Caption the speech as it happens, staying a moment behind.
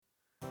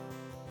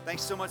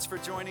Thanks so much for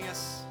joining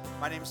us.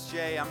 My name's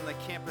Jay. I'm the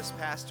campus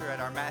pastor at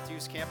our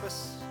Matthews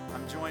campus.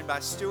 I'm joined by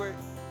Stuart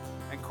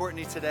and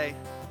Courtney today.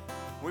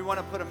 We want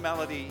to put a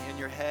melody in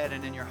your head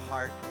and in your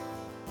heart.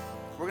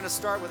 We're going to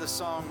start with a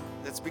song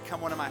that's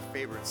become one of my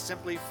favorites,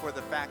 simply for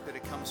the fact that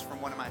it comes from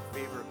one of my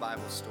favorite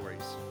Bible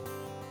stories.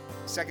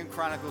 2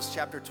 Chronicles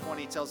chapter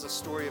 20 tells the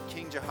story of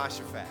King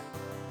Jehoshaphat.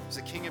 He was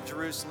the king of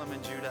Jerusalem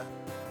and Judah.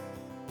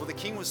 Well, the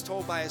king was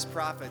told by his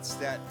prophets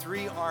that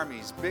 3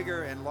 armies,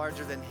 bigger and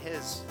larger than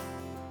his,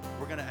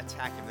 were going to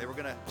attack him. They were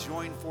going to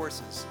join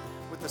forces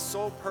with the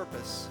sole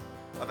purpose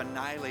of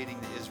annihilating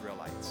the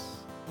Israelites.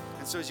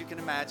 And so as you can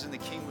imagine, the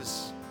king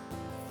was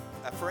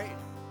afraid.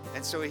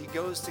 And so he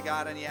goes to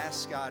God and he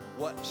asks God,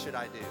 what should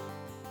I do?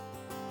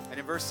 And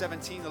in verse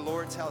 17, the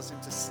Lord tells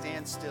him to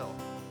stand still.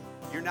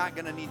 You're not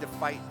going to need to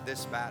fight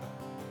this battle.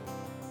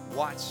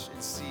 Watch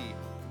and see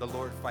the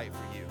Lord fight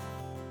for you.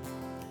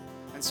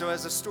 And so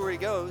as the story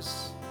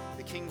goes,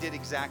 the king did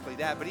exactly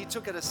that, but he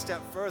took it a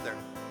step further.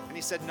 And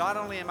he said, not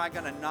only am I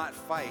going to not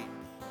fight,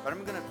 but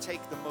I'm going to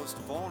take the most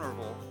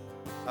vulnerable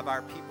of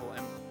our people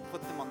and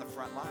put them on the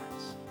front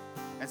lines.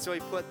 And so he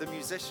put the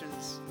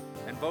musicians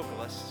and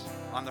vocalists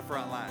on the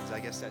front lines. I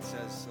guess that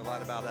says a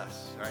lot about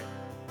us, right?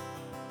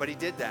 But he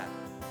did that.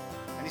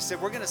 And he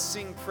said, we're going to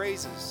sing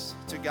praises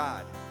to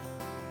God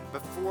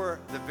before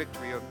the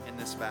victory in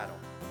this battle.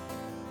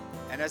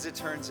 And as it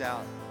turns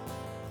out,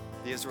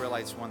 the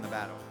Israelites won the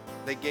battle.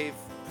 They gave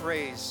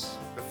praise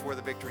before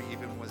the victory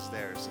even was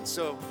theirs. And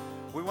so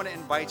we want to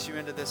invite you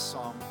into this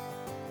song,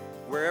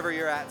 wherever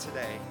you're at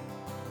today,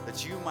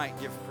 that you might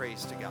give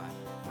praise to God,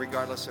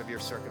 regardless of your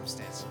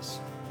circumstances.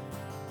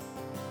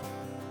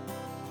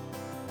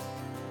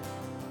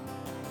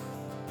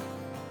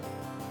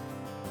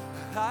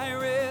 I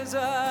raise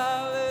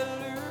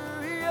hallelujah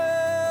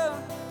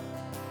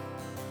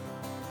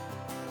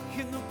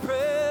in the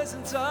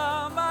presence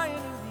of my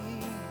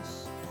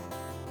enemies.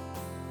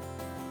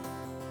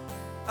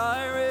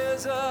 I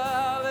raise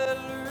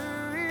hallelujah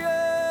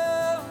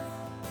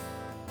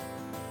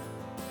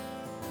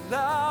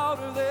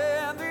louder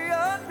than the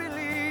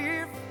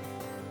unbelief.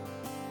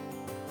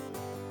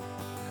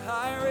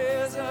 I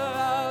raise a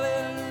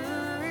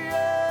hallelujah.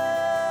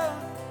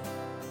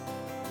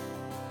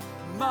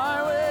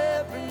 My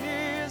weapon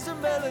is a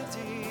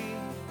melody.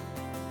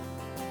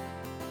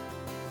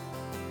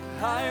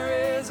 I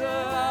raise a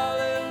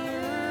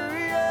hallelujah.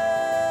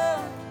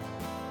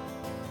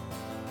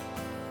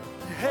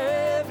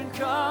 Heaven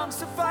comes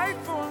to fight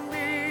for me.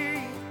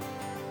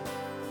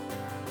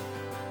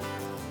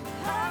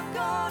 I'm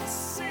gonna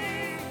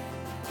sing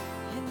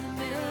in the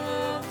middle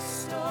of the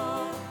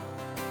storm,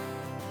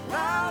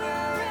 louder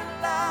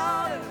and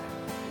louder,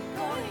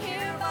 gonna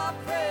hear my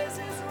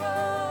praises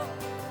roar.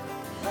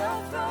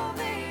 Up from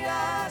the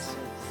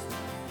ashes,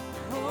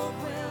 hope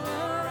will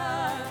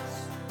arise.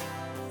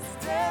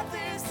 Death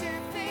is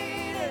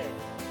defeated,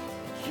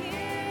 He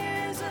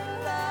is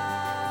alive.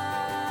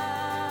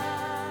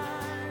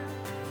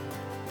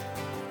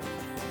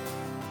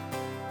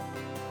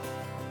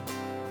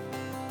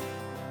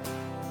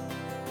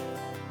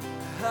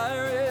 I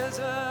raise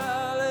a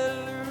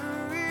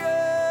hallelujah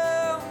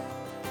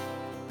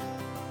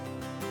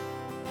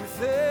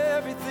with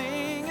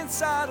everything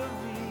inside of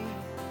me.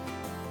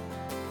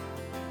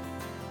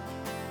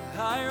 I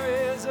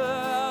raise a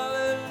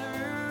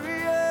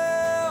hallelujah.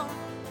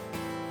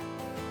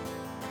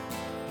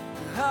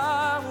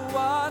 I will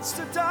watch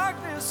the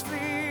darkness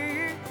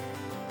flee.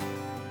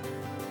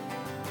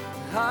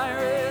 I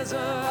raise a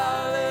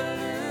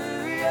hallelujah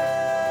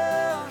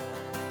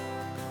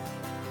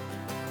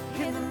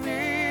in the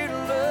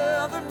middle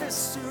of the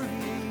mystery.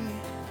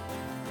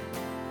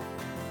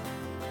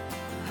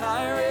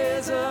 I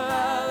raise a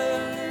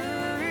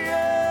hallelujah.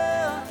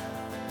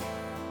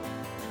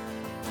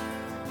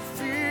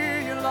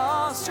 Fear you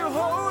lost your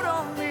hold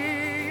on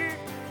me.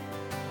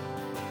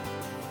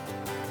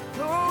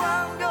 Oh,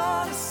 I'm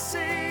gonna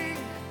sing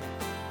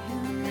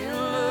in the middle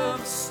of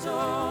the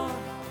storm,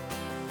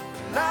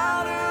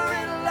 louder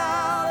and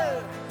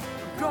louder,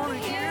 I'm gonna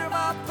hear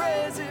my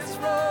praises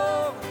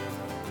roar.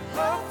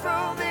 Up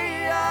from the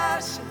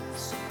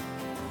ashes,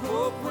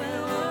 hope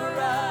will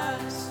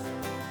arise.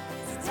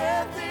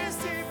 Death is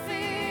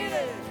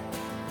defeated,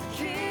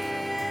 He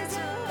is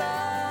alive.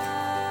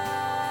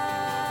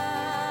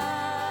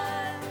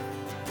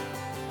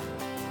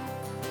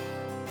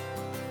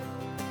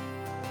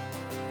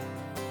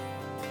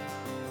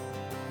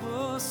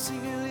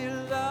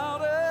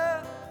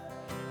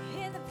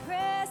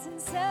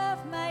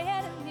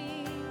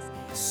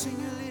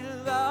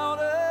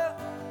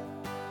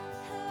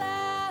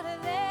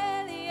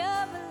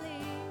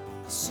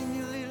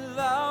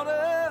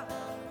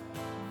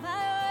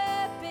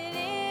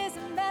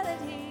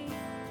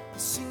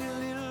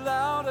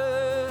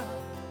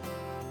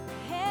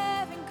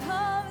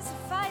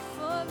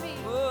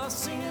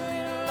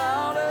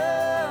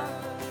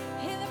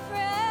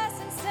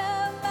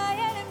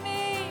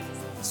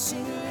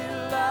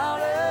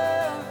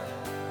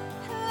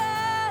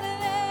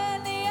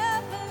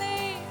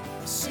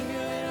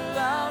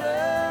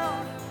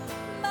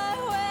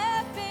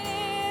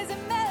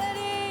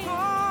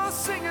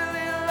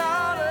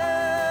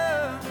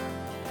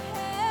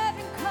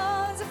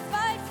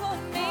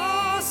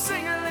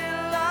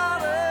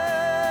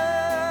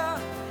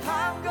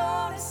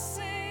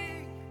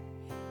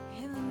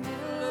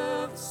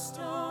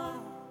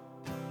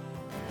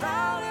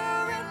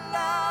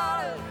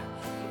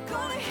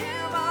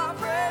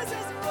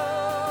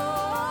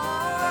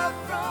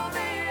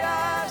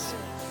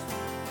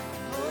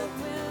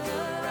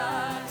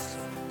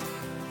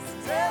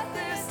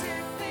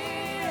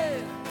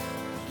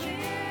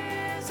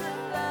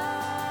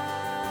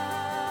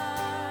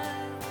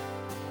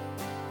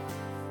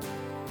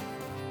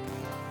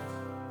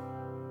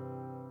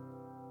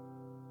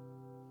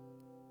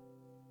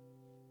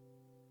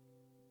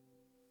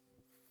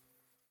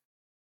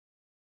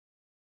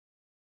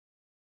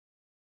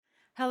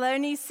 Hello,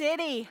 New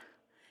City.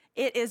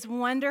 It is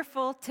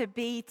wonderful to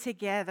be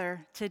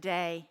together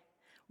today.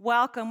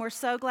 Welcome. We're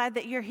so glad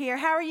that you're here.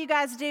 How are you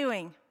guys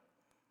doing?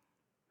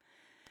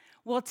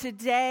 Well,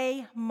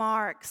 today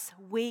marks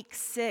week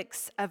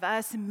 6 of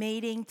us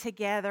meeting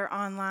together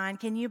online.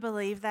 Can you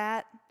believe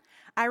that?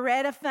 I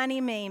read a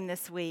funny meme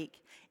this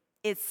week.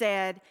 It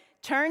said,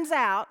 "Turns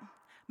out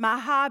my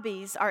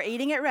hobbies are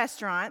eating at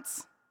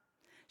restaurants,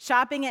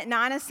 shopping at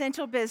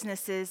non-essential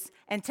businesses,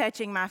 and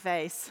touching my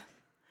face."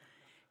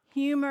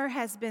 Humor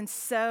has been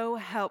so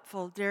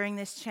helpful during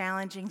this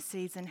challenging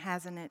season,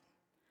 hasn't it?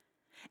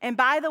 And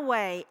by the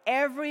way,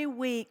 every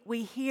week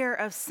we hear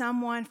of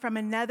someone from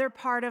another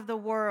part of the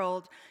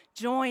world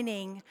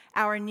joining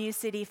our New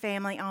City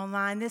family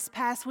online. This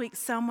past week,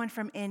 someone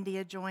from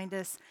India joined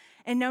us.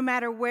 And no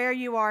matter where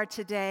you are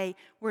today,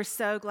 we're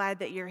so glad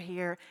that you're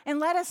here. And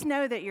let us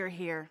know that you're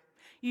here.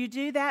 You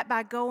do that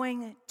by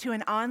going to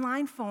an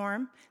online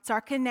form. It's our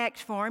Connect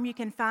form. You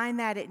can find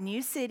that at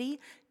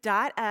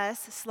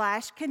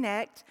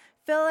newcity.us/connect.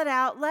 Fill it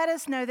out. Let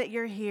us know that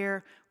you're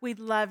here. We'd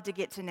love to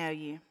get to know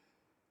you.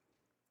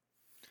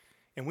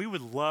 And we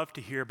would love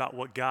to hear about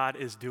what God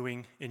is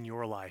doing in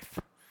your life.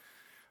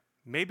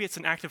 Maybe it's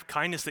an act of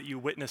kindness that you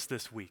witnessed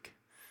this week.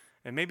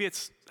 And maybe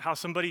it's how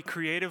somebody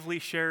creatively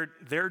shared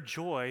their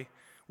joy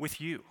with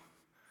you.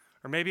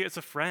 Or maybe it's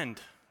a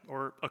friend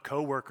or a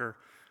coworker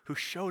who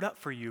showed up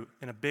for you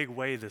in a big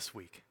way this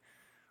week.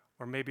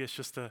 Or maybe it's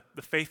just the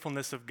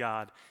faithfulness of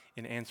God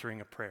in answering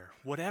a prayer.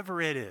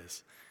 Whatever it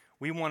is,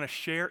 we want to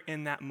share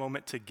in that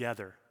moment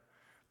together.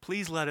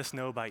 Please let us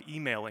know by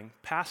emailing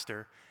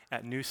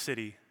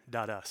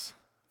pastor@newcity.us.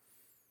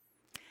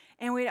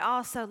 And we'd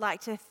also like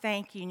to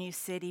thank you, New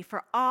City,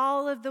 for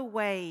all of the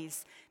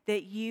ways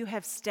that you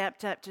have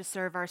stepped up to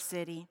serve our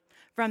city.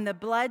 From the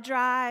blood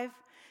drive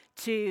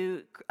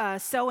to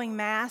sewing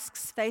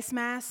masks, face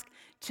masks,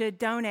 to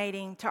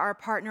donating to our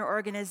partner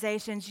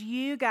organizations,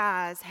 you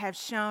guys have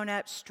shown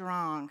up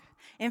strong.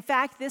 In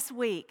fact, this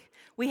week,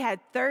 we had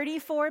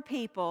 34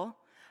 people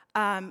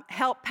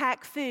help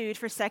pack food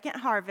for Second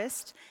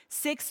Harvest.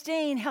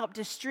 16 helped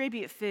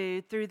distribute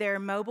food through their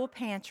mobile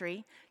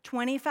pantry.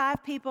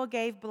 25 people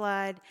gave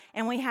blood,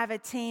 and we have a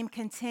team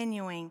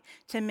continuing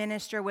to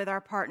minister with our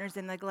partners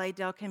in the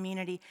Glaydale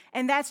community.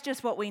 And that's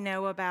just what we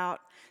know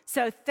about.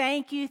 So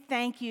thank you,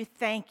 thank you,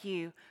 thank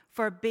you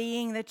for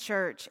being the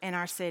church in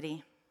our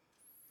city.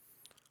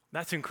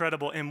 That's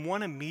incredible. And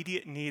one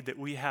immediate need that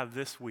we have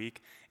this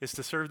week is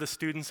to serve the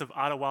students of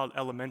Ottawa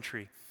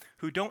Elementary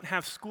who don't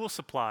have school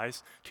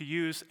supplies to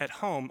use at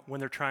home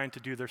when they're trying to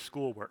do their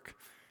schoolwork.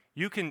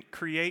 You can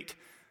create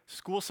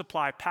school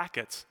supply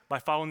packets by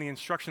following the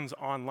instructions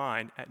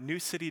online at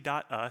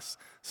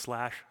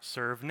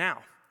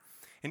newcity.us/serve-now.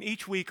 And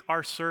each week,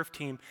 our serve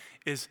team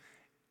is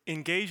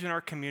engaged in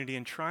our community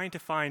and trying to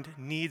find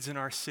needs in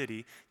our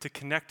city to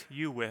connect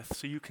you with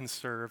so you can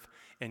serve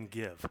and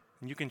give.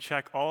 And you can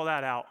check all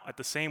that out at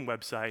the same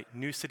website,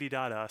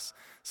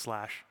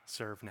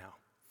 newcity.us/serve-now.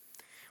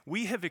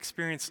 We have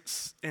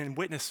experienced and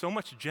witnessed so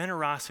much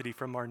generosity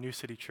from our New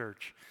City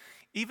Church,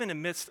 even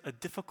amidst a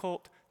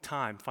difficult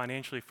time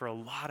financially for a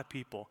lot of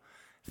people.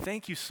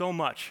 Thank you so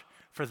much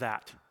for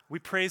that. We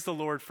praise the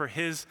Lord for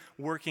his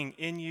working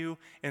in you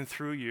and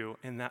through you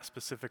in that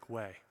specific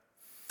way.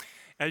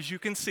 As you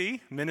can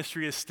see,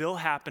 ministry is still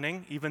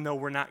happening, even though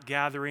we're not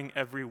gathering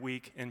every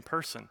week in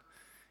person.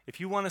 If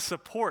you want to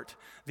support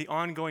the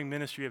ongoing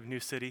ministry of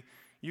New City,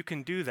 you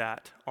can do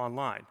that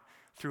online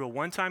through a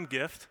one-time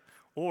gift,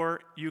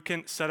 or you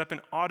can set up an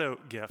auto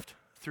gift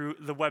through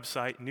the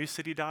website,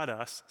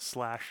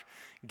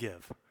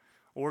 newcity.us/give,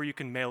 or you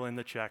can mail in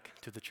the check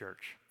to the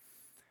church.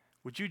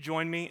 Would you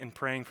join me in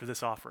praying for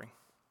this offering?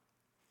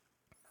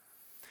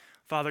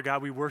 Father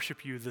God, we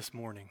worship you this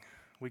morning.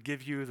 We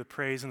give you the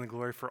praise and the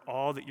glory for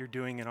all that you're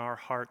doing in our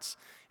hearts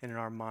and in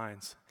our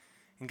minds.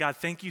 And God,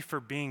 thank you for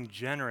being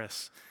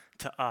generous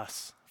to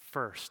us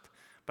first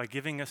by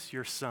giving us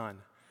your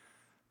Son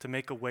to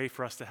make a way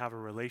for us to have a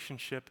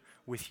relationship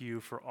with you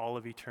for all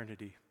of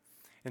eternity.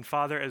 And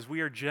Father, as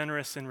we are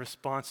generous in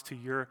response to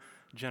your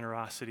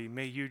generosity,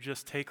 may you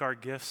just take our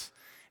gifts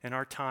and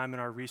our time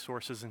and our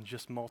resources and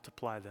just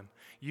multiply them.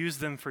 Use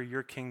them for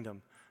your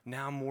kingdom.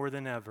 Now more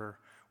than ever,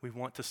 we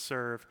want to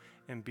serve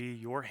and be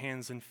your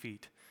hands and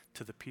feet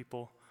to the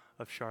people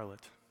of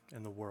Charlotte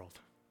and the world.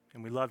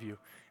 And we love you,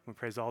 and we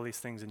praise all these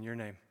things in your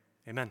name.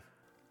 Amen.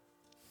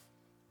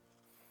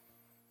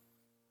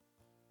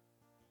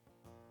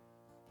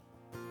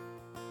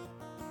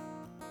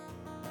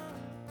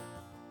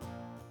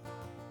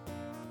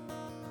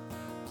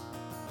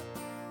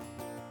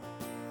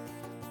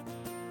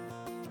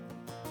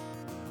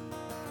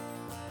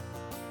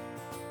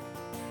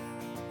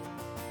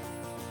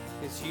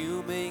 As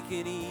you make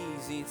it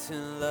easy to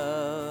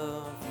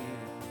love you.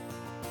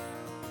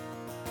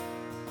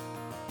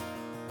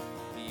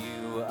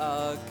 You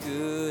are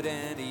good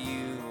and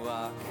you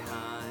are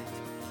kind.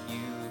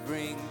 You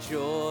bring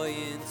joy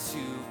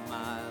into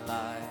my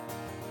life.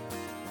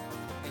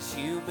 As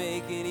you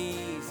make it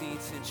easy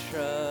to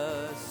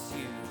trust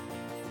you.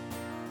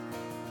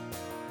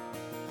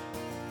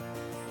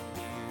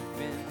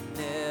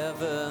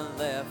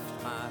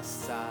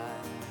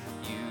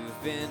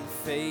 been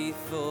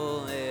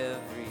faithful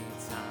every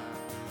time.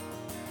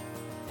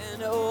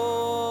 And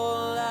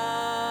all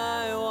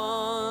I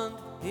want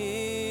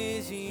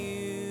is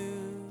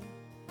you,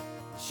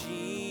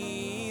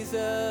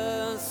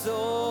 Jesus.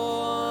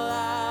 All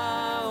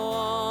I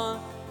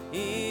want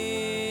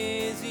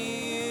is you.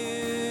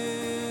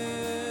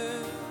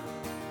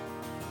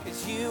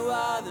 'Cause you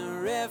are the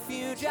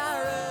refuge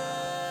I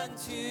run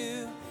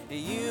to.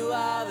 You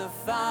are the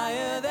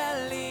fire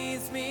that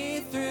leads me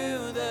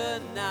through the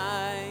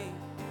night.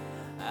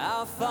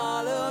 I'll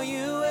follow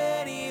you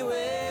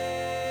anywhere.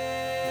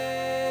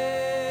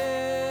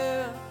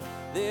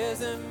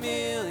 There's a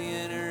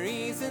million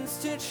reasons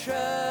to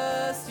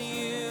trust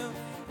you,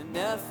 and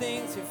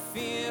nothing to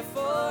fear,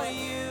 for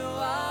you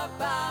are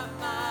by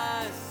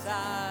my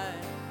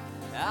side.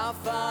 I'll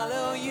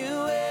follow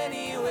you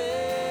anywhere.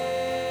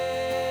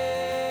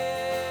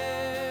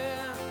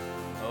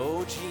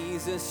 Oh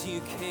Jesus,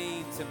 you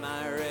came to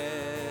my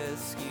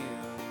rescue.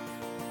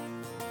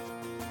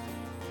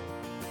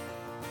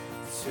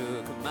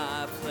 Took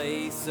my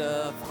place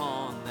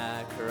upon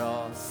that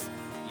cross.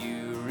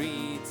 You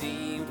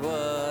redeemed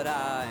what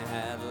I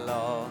had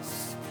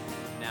lost.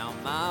 Now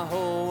my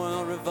whole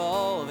world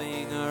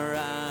revolving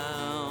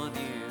around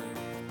you.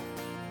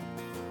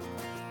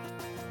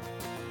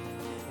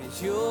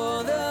 And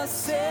you're the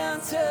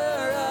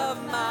center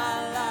of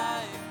my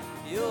life.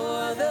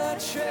 You're the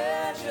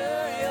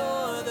treasure,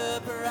 you're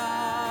the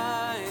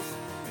prize.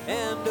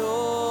 And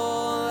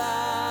all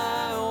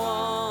I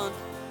want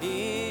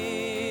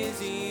is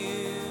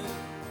you,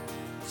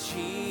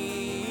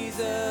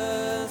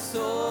 Jesus.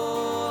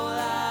 All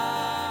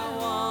I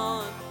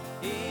want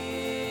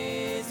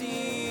is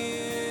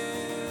you.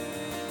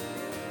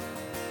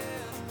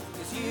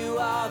 'Cause you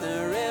are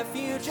the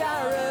refuge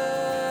I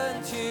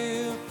run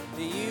to.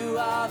 You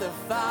are the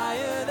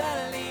fire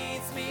that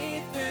leads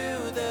me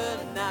through the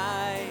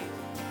night.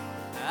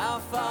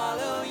 I'll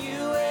follow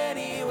you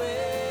anywhere.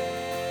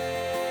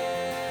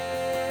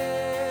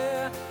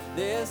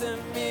 There's a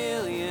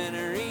million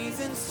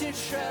reasons to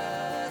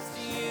trust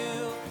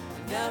you,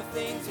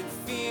 nothing to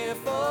fear,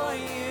 for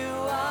you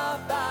are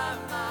by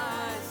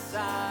my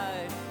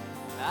side.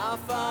 I'll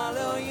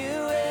follow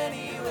you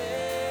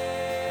anywhere,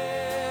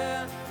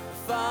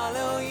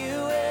 follow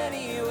you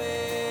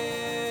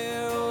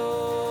anywhere.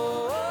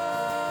 Oh,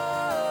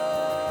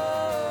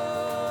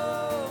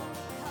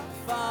 I'll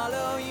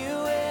follow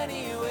you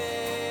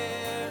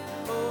anywhere.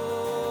 Oh,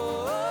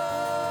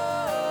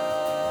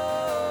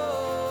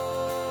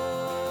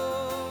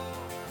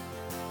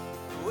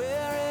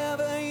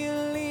 wherever you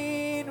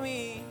lead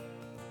me,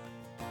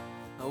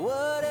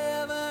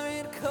 whatever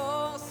it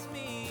costs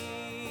me,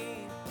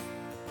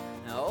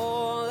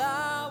 all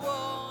I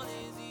want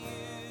is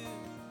you,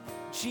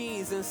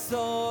 Jesus.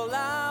 All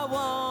I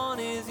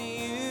want is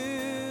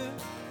you.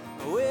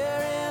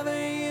 Wherever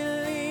you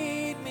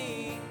lead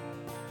me,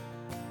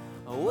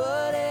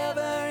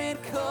 whatever it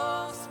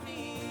costs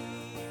me,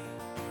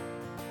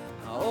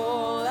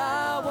 all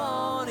I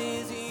want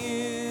is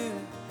you,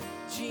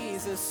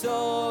 Jesus.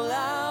 All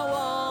I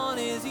want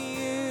is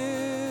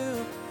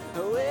you.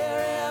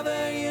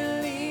 Wherever you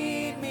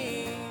lead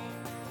me,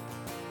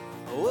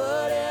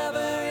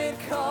 whatever it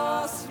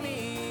costs me,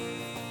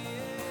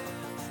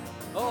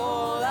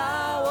 all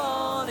I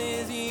want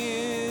is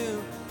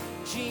you,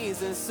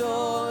 Jesus.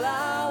 All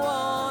I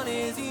want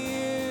is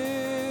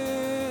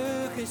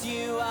you. 'Cause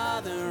you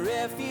are the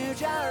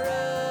refuge I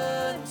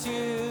run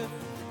to.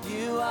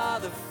 You are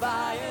the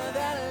fire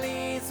that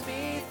leads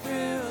me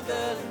through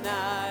the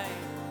night.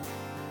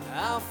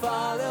 I'll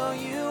follow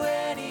you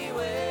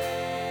anywhere.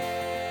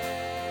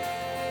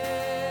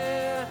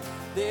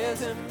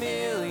 There's a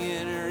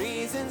million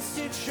reasons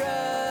to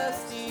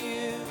trust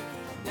you,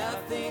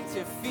 nothing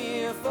to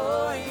fear,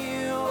 for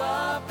you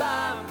are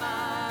by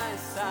my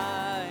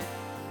side.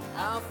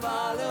 I'll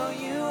follow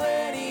you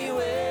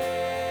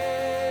anywhere,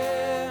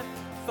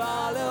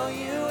 follow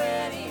you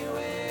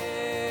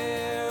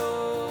anywhere.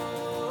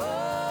 Oh,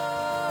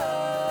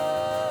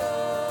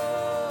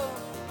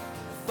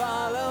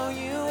 follow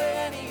you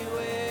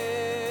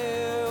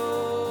anywhere.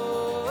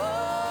 Oh,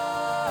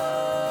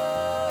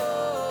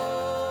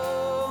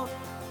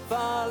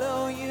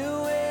 follow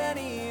you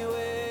anywhere.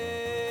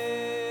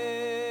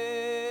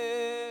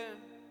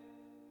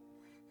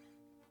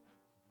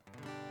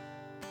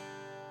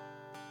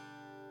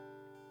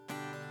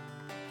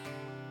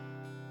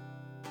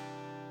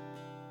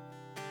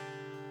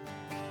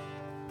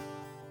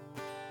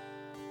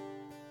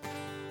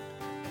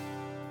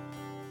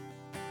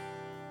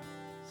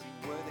 Sing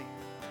worthy.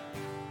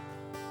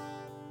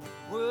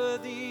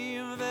 Worthy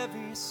of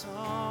every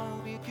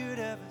song we could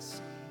ever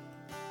sing.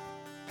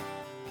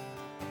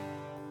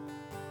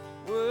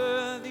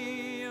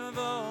 Worthy of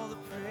all the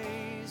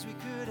praise we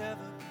could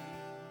ever bring.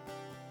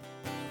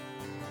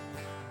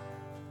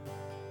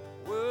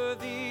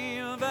 Worthy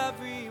of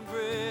every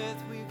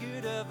breath we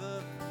could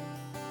ever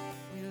breathe.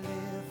 We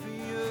live for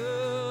you.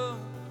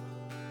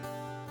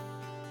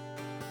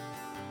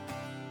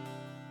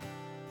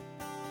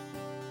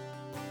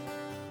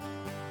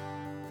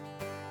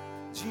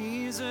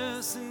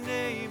 Jesus, the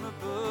name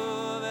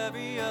above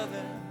every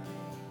other.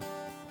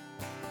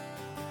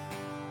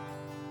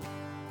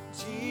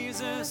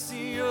 Jesus,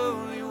 the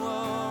only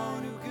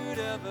one who could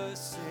ever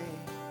save.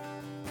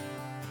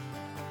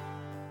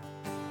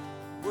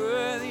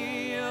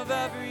 Worthy of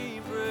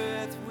every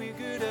breath we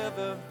could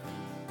ever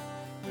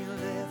breathe. We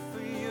live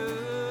for you,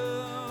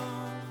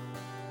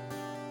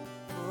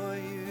 for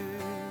you.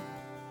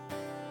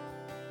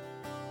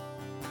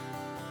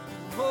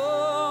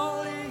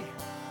 Holy,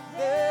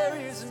 there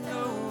is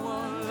no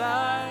one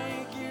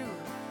like you.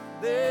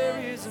 There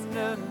is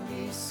none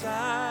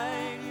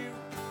beside you.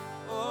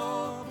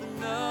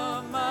 Open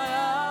up my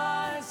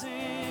eyes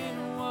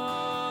in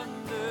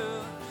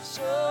wonder.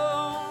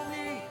 Show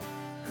me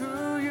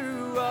who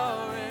you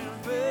are and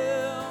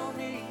fill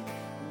me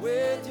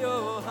with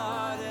your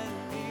heart and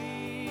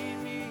lead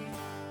me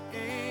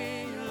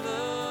in your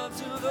love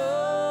to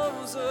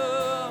those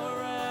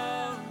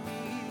around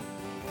me.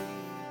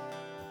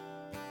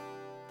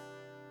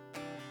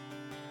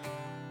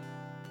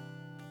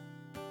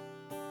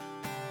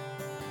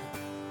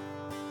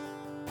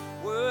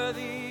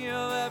 Worthy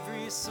of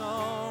every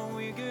song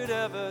we could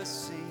ever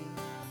sing.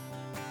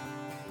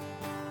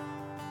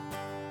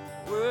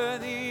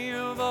 Worthy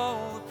of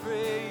all the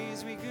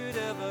praise we could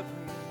ever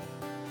bring.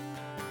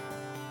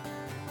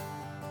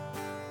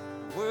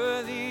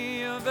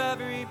 Worthy of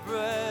every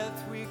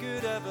breath we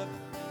could ever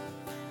breathe.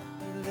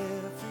 We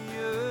live for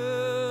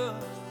you,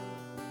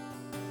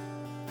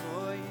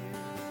 for you.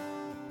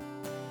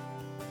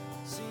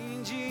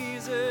 Sing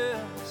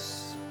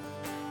Jesus,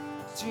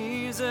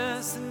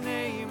 Jesus, the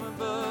name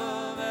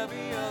above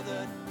every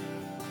other name.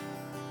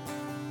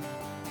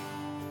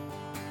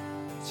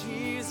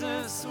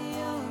 Jesus, the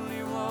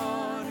only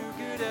one who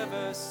could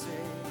ever save.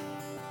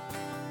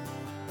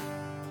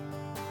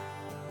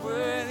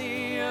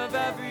 Worthy of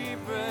every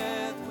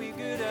breath we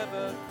could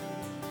ever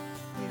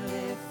breathe. We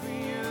live for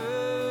you,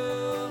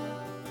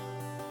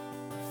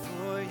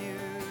 for you.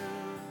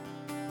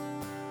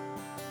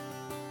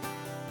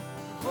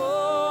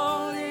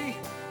 Holy,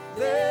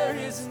 there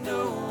is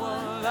no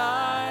one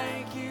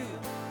like you.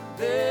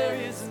 There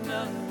is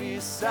none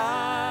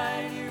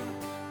beside you.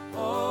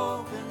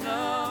 Open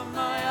up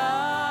my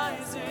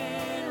eyes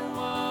in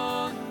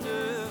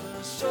wonder.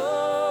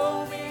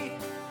 Show me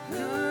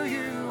who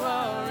you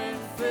are and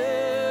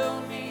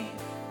fill me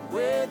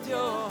with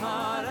your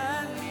heart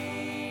and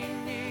lead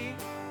me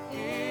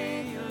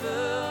in your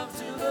love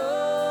to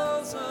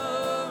those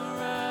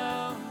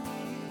around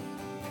me.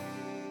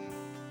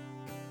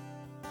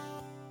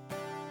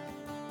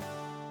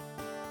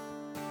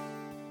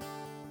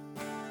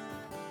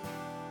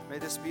 May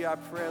this be our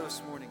prayer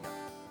this morning.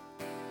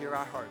 Hear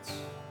our hearts.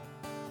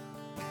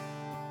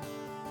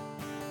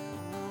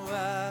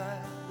 I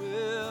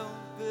will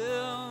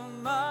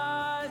build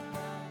my life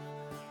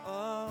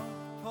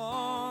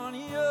upon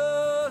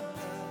your love.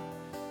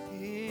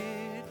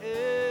 It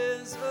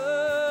is a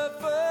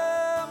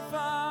firm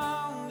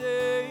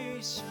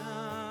foundation.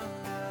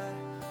 I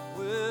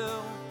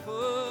will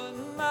put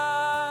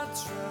my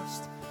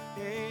trust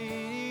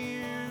in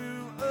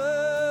you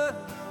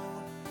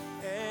alone,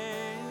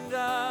 and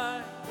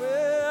I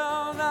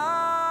will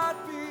not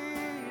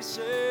be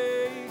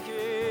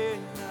shaken.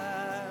 I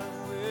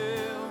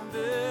will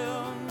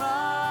build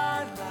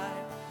my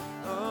life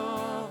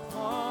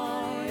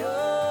upon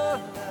your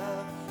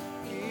love.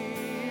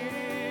 It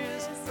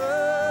is a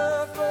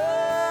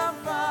firm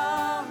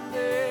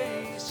foundation.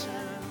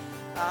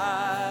 I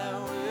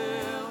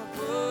will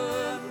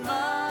put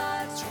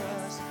my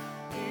trust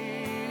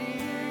in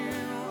you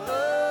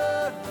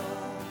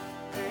alone,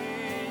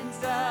 and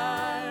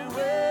I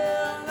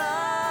will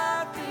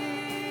not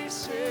be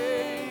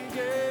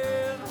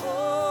shaken.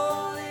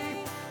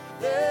 Holy,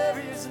 there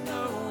is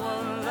no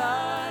one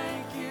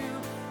like you.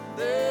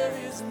 There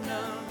is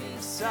none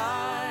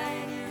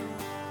beside you.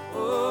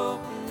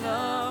 Open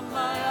up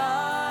my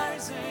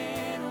eyes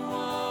in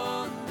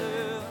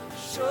wonder.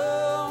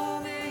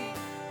 Show me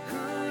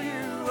who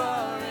you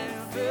are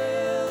and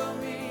fill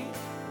me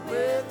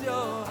with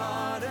your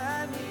heart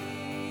and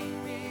lead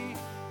me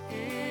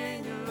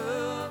in your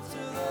love to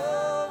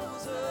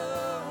those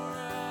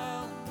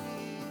around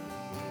me.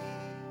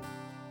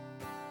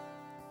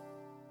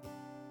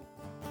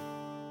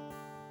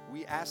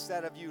 We ask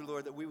that of you,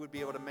 Lord, that we would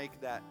be able to make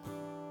that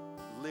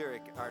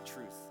lyric our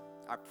truth,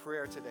 our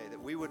prayer today,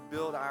 that we would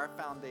build our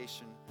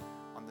foundation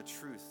on the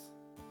truth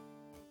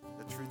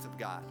of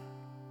God.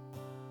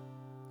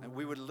 And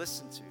we would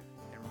listen to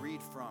and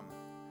read from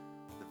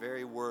the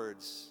very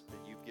words that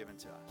you've given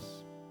to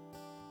us.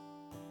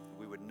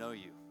 We would know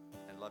you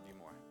and love you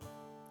more.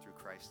 Through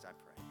Christ I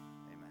pray.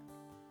 Amen.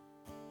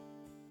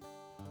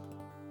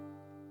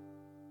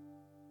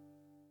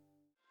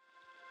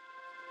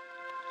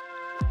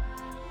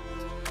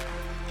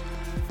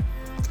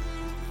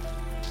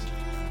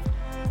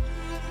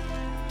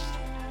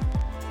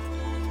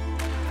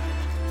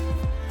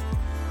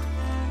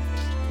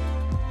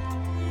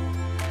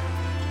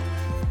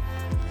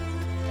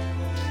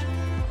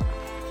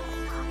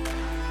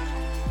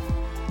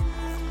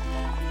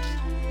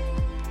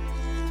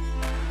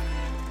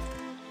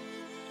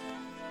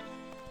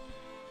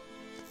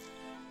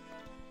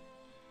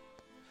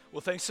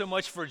 Well, thanks so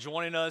much for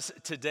joining us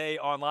today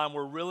online.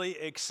 We're really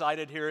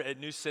excited here at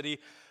New City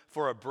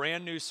for a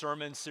brand new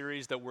sermon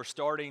series that we're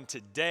starting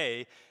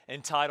today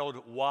entitled,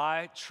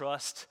 Why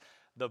Trust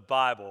the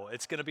Bible.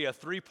 It's going to be a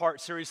 3-part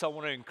series, so I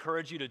want to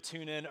encourage you to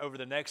tune in over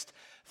the next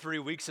 3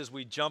 weeks as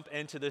we jump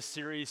into this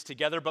series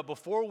together. But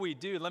before we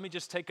do, let me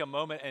just take a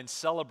moment and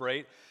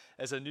celebrate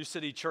as a New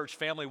City Church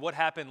family what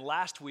happened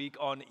last week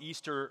on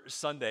Easter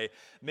Sunday.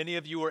 Many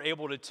of you were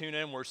able to tune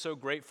in. We're so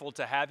grateful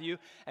to have you.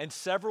 And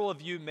several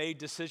of you made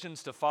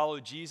decisions to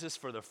follow Jesus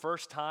for the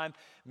first time.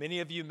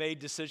 Many of you made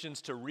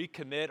decisions to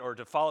recommit or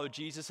to follow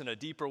Jesus in a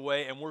deeper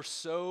way, and we're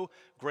so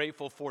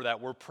grateful for that.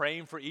 We're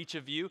praying for each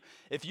of you.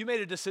 If you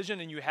made a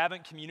decision and you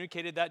haven't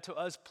communicated that to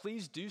us,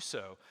 please do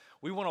so.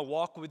 We want to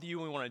walk with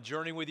you. We want to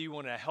journey with you. We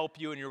want to help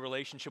you in your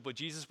relationship with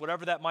Jesus,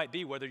 whatever that might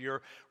be, whether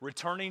you're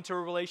returning to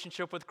a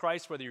relationship with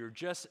Christ, whether you're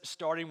just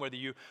starting, whether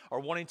you are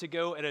wanting to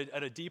go at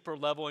a deeper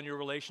level in your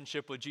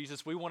relationship with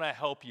Jesus. We want to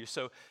help you.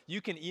 So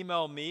you can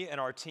email me and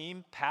our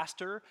team,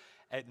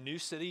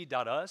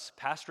 pastor@newcity.us,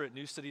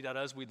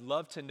 pastor@newcity.us. We'd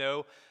love to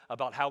know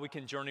about how we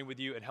can journey with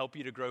you and help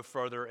you to grow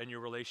further in your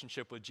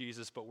relationship with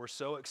Jesus. But we're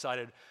so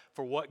excited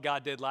for what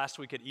God did last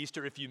week at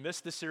Easter. If you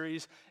missed the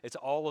series, it's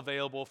all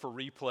available for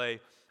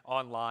replay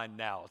online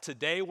now.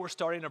 Today, we're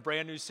starting a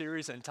brand new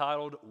series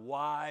entitled,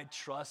 Why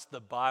Trust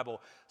the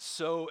Bible?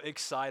 So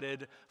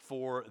excited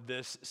for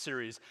this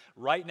series.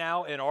 Right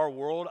now in our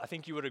world, I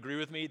think you would agree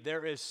with me,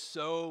 there is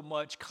so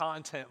much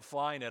content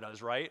flying at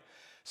us, right?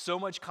 So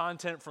much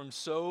content from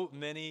so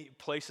many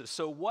places.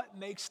 So what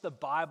makes the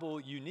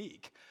Bible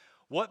unique?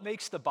 What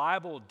makes the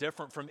Bible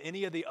different from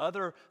any of the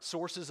other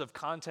sources of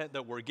content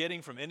that we're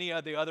getting, from any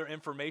of the other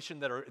information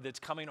that's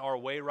coming our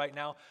way right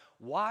now?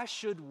 Why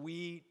should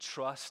we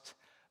trust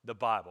the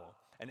Bible?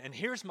 And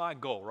here's my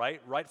goal,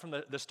 right from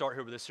the start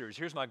here with this series.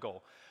 Here's my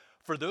goal.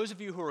 For those of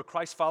you who are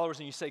Christ followers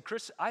and you say,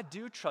 Chris, I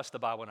do trust the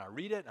Bible and I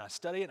read it and I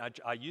study it and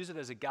I use it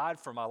as a guide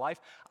for my life,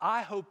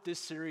 I hope this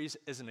series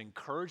is an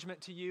encouragement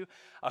to you.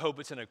 I hope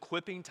it's an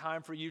equipping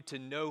time for you to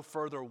know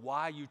further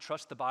why you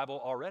trust the Bible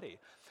already.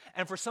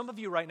 And for some of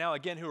you right now,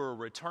 again, who are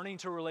returning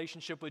to a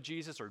relationship with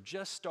Jesus or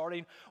just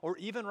starting, or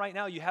even right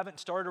now you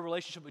haven't started a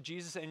relationship with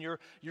Jesus and you're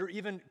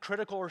even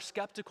critical or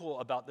skeptical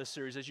about this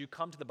series as you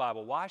come to the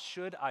Bible, why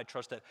should I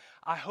trust it?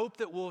 I hope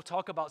that we'll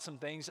talk about some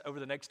things over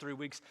the next 3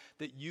 weeks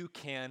that you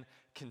can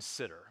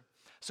consider.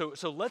 So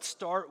let's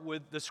start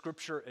with the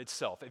scripture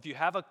itself. If you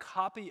have a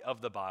copy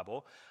of the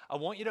Bible, I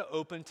want you to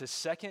open to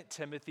 2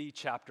 Timothy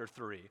chapter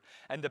 3.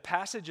 And the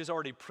passage is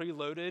already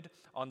preloaded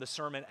on the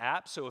sermon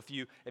app. So if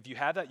you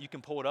have that, you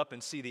can pull it up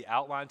and see the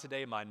outline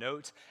today, my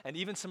notes, and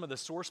even some of the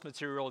source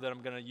material that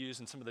I'm going to use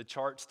and some of the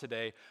charts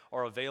today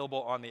are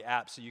available on the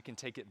app so you can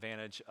take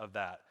advantage of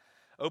that.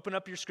 Open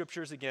up your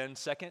scriptures again,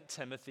 2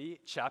 Timothy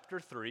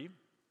chapter 3.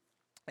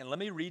 And let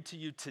me read to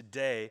you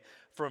today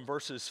from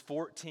verses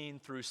 14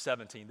 through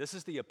 17. This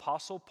is the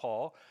Apostle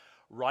Paul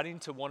writing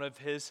to one of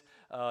his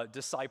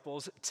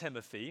disciples,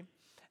 Timothy,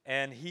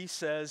 and he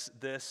says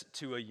this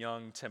to a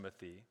young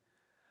Timothy.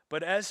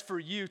 But as for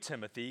you,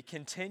 Timothy,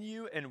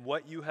 continue in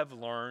what you have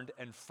learned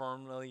and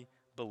firmly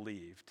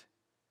believed,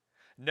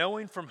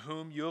 knowing from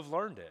whom you have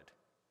learned it,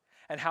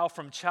 and how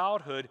from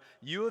childhood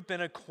you have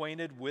been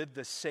acquainted with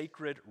the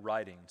sacred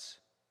writings,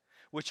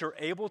 which are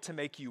able to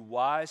make you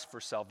wise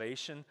for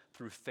salvation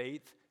through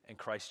faith in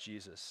Christ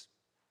Jesus.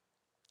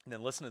 And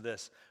then listen to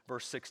this,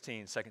 verse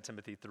 16, 2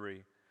 Timothy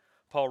 3.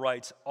 Paul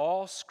writes,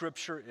 all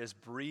scripture is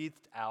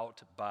breathed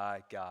out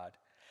by God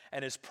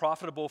and is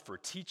profitable for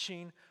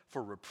teaching,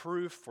 for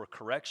reproof, for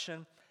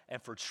correction, and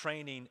for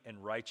training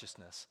in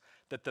righteousness,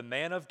 that the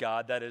man of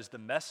God, that is the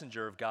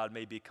messenger of God,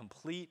 may be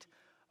complete,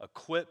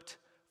 equipped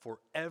for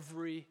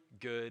every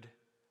good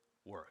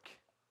work.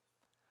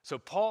 So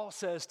Paul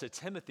says to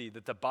Timothy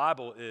that the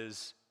Bible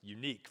is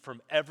unique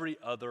from every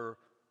other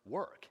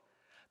work,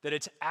 that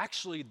it's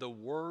actually the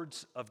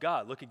words of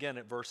God. Look again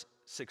at verse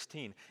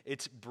 16.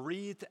 It's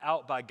breathed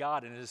out by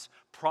God and is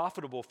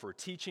profitable for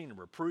teaching and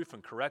reproof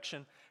and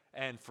correction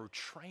and for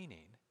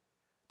training,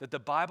 that the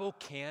Bible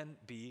can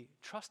be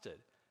trusted.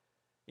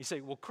 You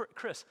say, well,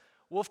 Chris,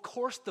 well, of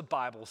course the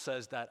Bible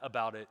says that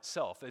about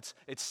itself.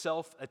 It's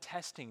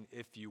self-attesting,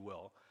 if you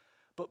will.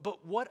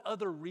 But what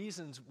other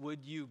reasons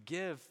would you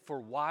give for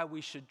why we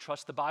should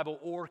trust the Bible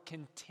or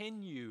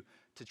continue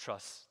to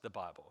trust the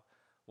Bible?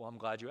 Well, I'm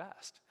glad you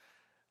asked.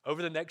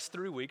 Over the next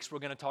 3 weeks, we're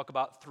going to talk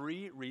about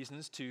 3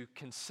 reasons to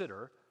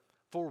consider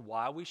for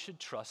why we should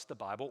trust the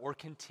Bible or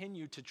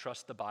continue to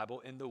trust the Bible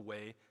in the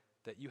way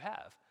that you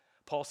have.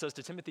 Paul says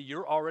to Timothy,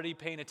 you're already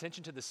paying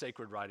attention to the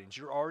sacred writings.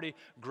 You're already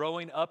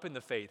growing up in the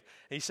faith.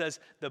 And he says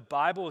the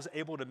Bible is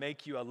able to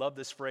make you, I love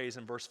this phrase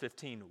in verse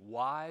 15,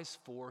 wise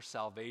for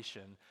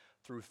salvation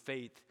through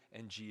faith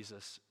in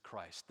Jesus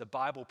Christ. The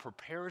Bible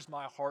prepares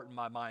my heart and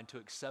my mind to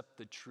accept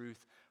the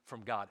truth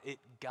from God. It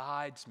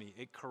guides me,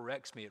 it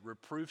corrects me, it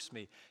reproofs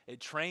me,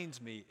 it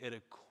trains me, it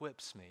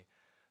equips me.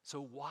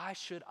 So why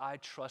should I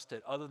trust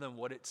it other than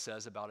what it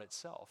says about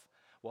itself?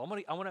 Well,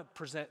 I want to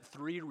present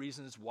 3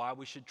 reasons why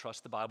we should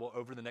trust the Bible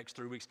over the next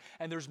 3 weeks.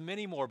 And there's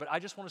many more, but I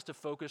just want us to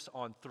focus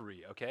on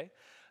 3, okay?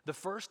 The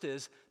first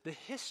is the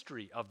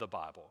history of the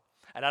Bible.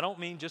 And I don't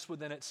mean just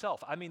within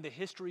itself. I mean the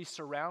history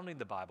surrounding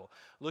the Bible,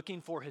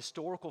 looking for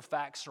historical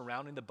facts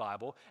surrounding the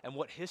Bible and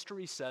what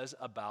history says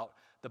about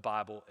the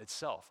Bible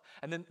itself.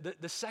 And then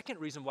the second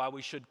reason why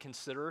we should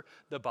consider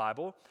the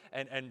Bible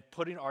and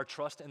putting our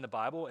trust in the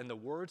Bible and the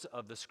words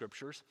of the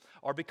Scriptures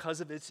are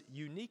because of its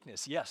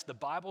uniqueness. Yes, the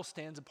Bible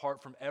stands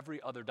apart from every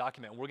other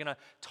document. And we're going to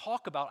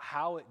talk about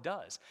how it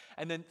does.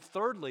 And then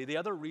thirdly, the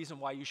other reason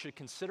why you should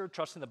consider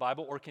trusting the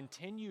Bible or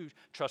continue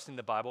trusting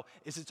the Bible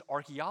is its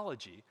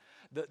archaeology,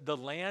 the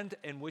land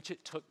in which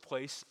it took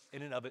place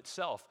in and of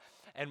itself.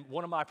 And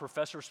one of my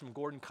professors from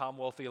Gordon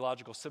Commonwealth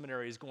Theological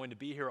Seminary is going to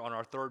be here on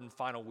our 3rd and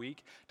final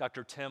week,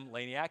 Dr. Tim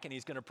Laniak, and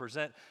he's going to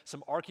present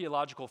some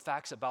archaeological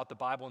facts about the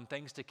Bible and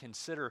things to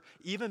consider,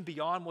 even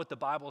beyond what the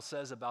Bible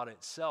says about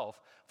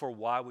itself, for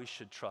why we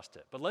should trust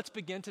it. But let's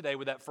begin today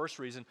with that first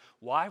reason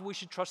why we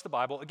should trust the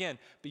Bible. Again,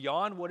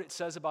 beyond what it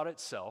says about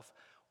itself,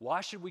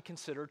 why should we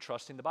consider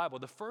trusting the Bible?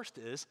 The first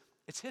is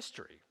its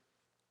history.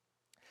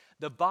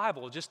 The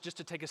Bible, just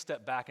to take a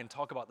step back and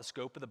talk about the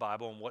scope of the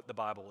Bible and what the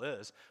Bible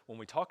is when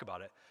we talk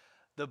about it,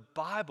 the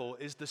Bible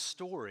is the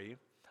story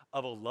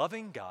of a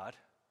loving God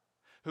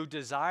who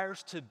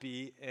desires to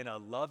be in a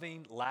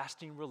loving,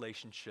 lasting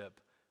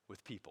relationship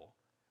with people,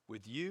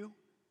 with you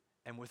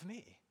and with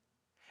me.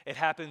 It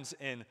happens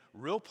in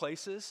real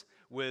places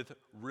with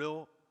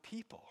real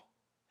people.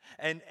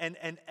 And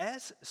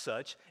as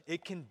such,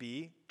 it can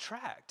be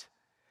tracked.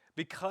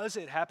 Because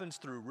it happens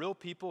through real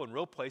people and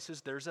real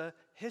places, there's a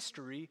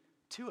history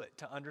to it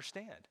to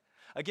understand.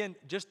 Again,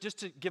 just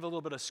to give a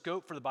little bit of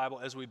scope for the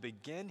Bible as we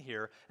begin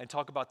here and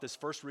talk about this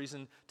first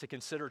reason to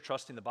consider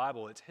trusting the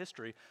Bible, its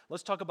history,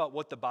 let's talk about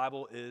what the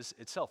Bible is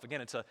itself.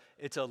 Again,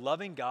 it's a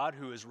loving God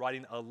who is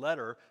writing a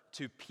letter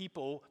to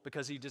people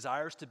because he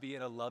desires to be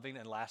in a loving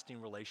and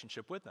lasting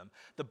relationship with them.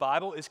 The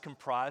Bible is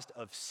comprised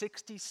of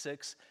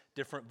 66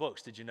 different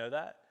books. Did you know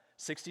that?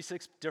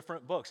 66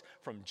 different books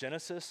from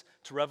Genesis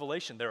to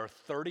Revelation. There are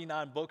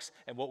 39 books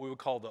in what we would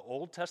call the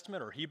Old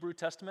Testament or Hebrew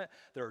Testament.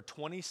 There are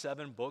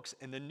 27 books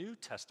in the New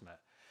Testament.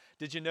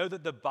 Did you know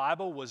that the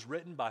Bible was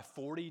written by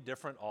 40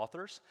 different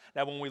authors?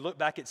 Now, when we look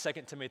back at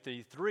 2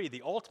 Timothy 3,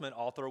 the ultimate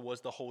author was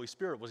the Holy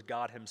Spirit, was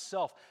God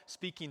himself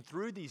speaking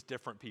through these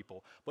different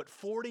people. But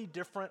 40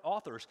 different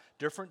authors,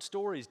 different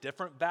stories,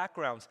 different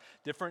backgrounds,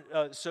 different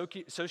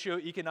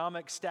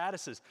socioeconomic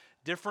statuses,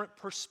 different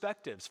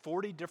perspectives,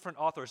 40 different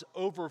authors,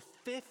 over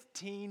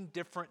 15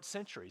 different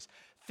centuries.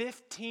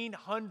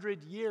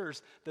 1,500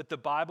 years that the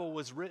Bible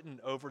was written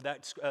over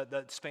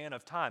that span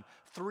of time.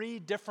 3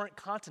 different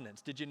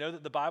continents. Did you know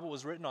that the Bible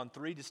was written on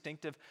 3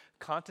 distinctive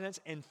continents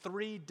in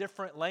 3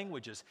 different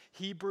languages?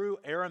 Hebrew,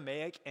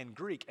 Aramaic, and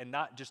Greek. And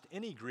not just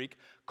any Greek,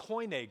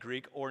 Koine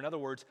Greek, or in other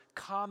words,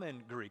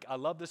 common Greek. I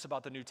love this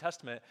about the New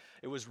Testament.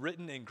 It was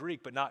written in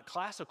Greek, but not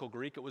classical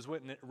Greek. It was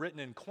written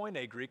in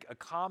Koine Greek, a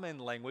common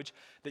language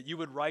that you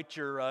would write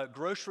your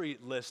grocery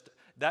list,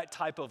 that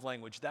type of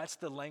language. That's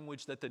the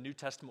language that the New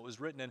Testament was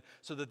written in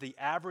so that the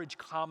average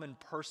common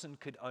person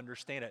could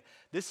understand it.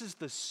 This is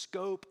the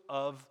scope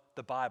of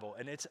the Bible,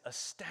 and it's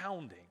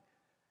astounding.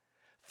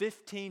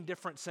 15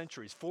 different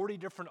centuries, 40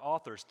 different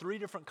authors, 3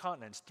 different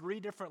continents,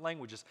 3 different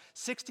languages,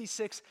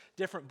 66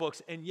 different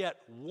books, and yet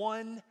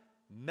one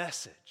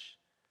message.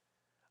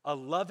 A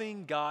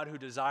loving God who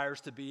desires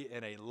to be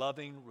in a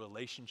loving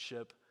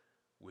relationship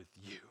with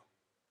you.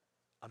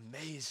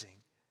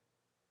 Amazing.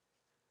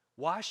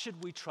 Why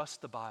should we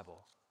trust the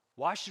Bible?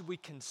 Why should we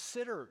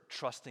consider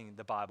trusting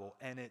the Bible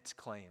and its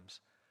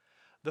claims?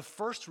 The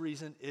first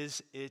reason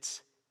is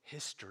its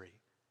history.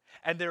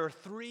 And there are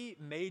 3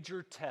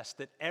 major tests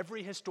that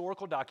every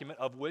historical document,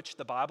 of which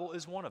the Bible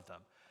is one of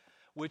them,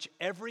 which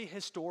every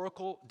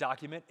historical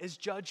document is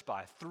judged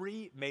by.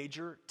 3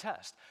 major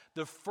tests.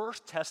 The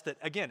first test that,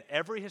 again,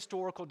 every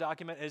historical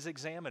document is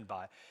examined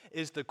by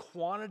is the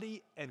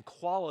quantity and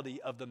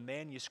quality of the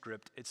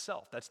manuscript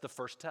itself. That's the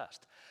first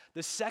test.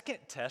 The second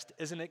test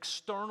is an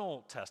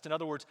external test. In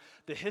other words,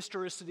 the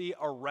historicity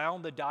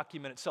around the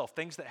document itself,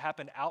 things that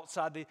happen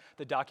outside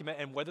the document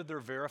and whether they're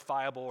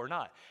verifiable or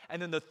not. And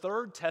then the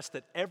third test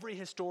that every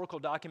historical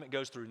document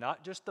goes through,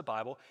 not just the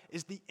Bible,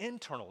 is the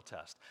internal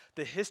test.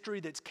 The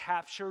history that's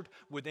captured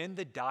within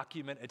the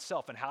document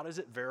itself, and how does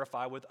it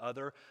verify with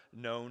other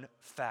known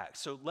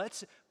facts. So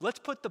let's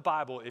put the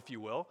Bible, if you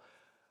will,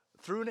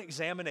 through an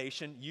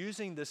examination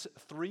using this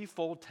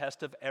 3-fold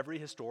test of every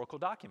historical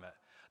document.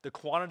 The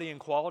quantity and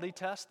quality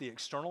test, the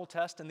external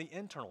test, and the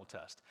internal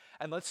test.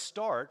 And let's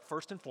start,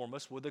 first and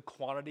foremost, with the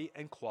quantity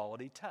and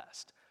quality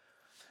test.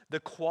 The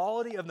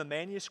quality of the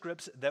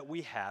manuscripts that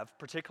we have,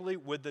 particularly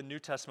with the New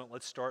Testament,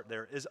 let's start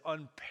there, is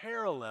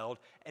unparalleled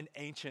in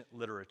ancient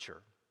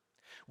literature.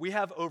 We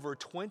have over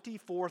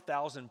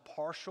 24,000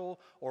 partial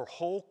or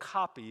whole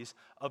copies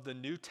of the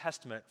New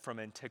Testament from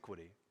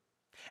antiquity.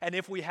 And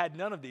if we had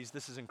none of these,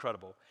 this is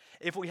incredible.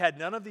 If we had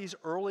none of these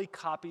early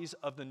copies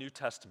of the New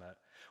Testament,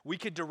 We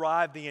could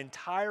derive the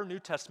entire New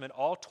Testament,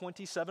 all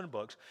 27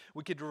 books,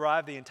 we could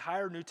derive the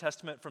entire New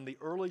Testament from the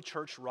early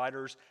church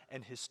writers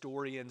and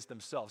historians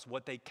themselves,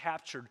 what they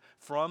captured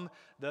from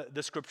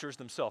the scriptures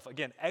themselves.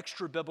 Again,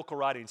 extra biblical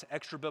writings,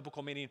 extra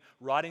biblical meaning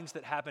writings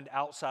that happened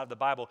outside of the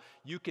Bible.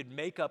 You could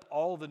make up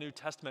all of the New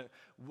Testament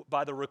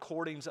by the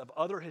recordings of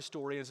other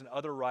historians and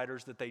other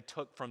writers that they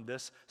took from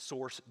this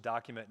source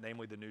document,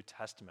 namely the New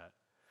Testament.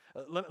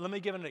 Let me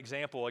give an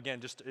example,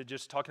 again,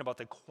 just talking about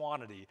the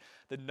quantity,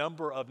 the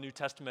number of New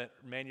Testament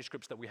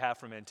manuscripts that we have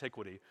from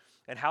antiquity,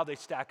 and how they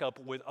stack up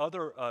with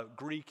other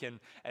Greek and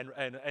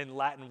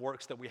Latin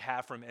works that we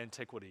have from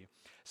antiquity.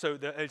 So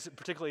it's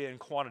particularly in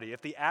quantity.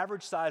 If the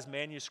average size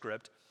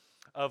manuscript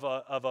of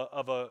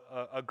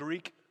a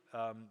Greek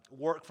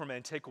work from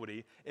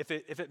antiquity, if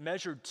it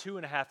measured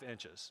 2.5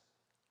 inches,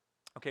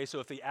 okay, so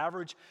if the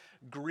average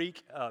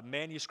Greek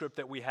manuscript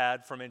that we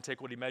had from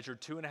antiquity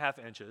measured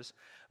 2.5 inches,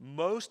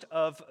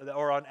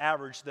 on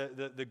average,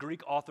 the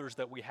Greek authors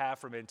that we have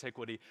from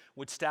antiquity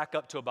would stack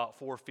up to about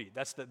 4 feet.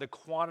 That's the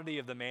quantity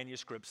of the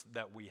manuscripts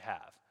that we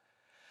have.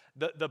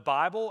 The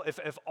Bible,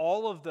 if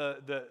all of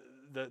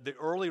the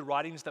early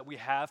writings that we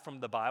have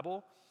from the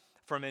Bible,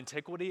 from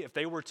antiquity, if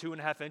they were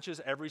 2.5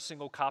 inches, every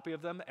single copy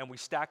of them, and we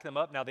stack them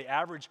up, now the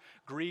average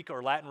Greek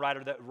or Latin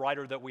writer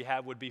that we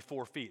have would be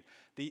 4 feet.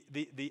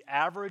 The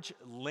average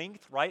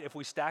length, right, if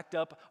we stacked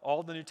up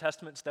all the New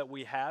Testaments that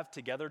we have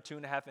together,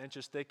 2.5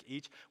 inches thick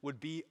each, would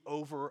be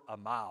over a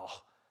mile.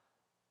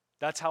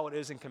 That's how it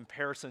is in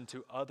comparison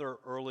to other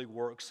early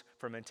works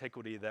from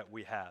antiquity that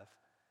we have.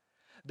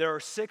 There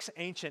are 6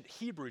 ancient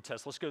Hebrew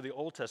texts. Let's go to the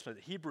Old Testament,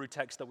 the Hebrew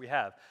texts that we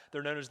have.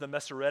 They're known as the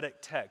Masoretic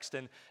text,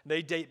 and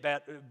they date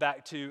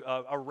back to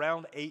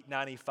around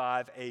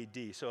 895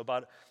 AD, so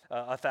about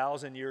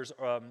 1,000 years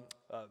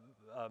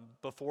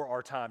before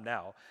our time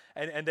now.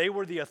 And they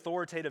were the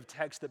authoritative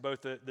text that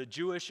both the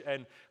Jewish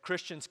and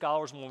Christian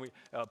scholars, when we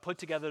put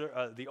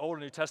together the Old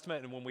and New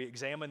Testament and when we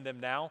examine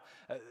them now,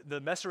 the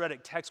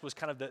Masoretic text was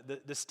kind of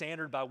the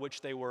standard by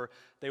which they were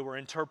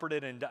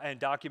interpreted and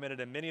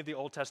documented. And many of the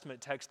Old Testament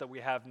texts that we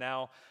have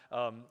now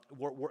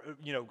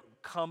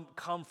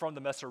come from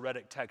the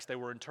Masoretic text. They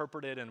were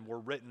interpreted and were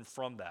written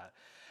from that.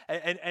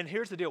 And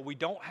here's the deal. We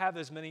don't have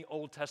as many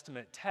Old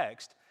Testament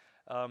texts,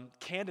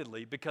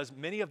 candidly, because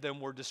many of them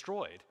were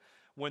destroyed.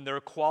 When their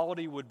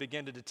quality would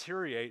begin to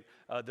deteriorate,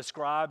 the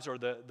scribes or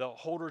the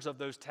holders of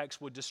those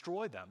texts would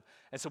destroy them.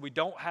 And so we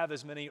don't have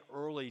as many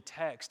early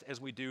texts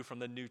as we do from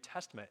the New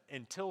Testament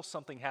until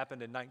something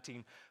happened in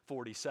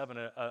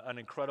 1947, an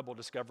incredible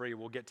discovery.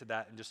 We'll get to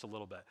that in just a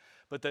little bit.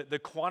 But the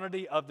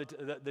quantity of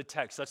the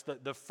text, that's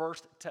the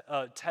first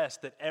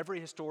test that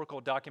every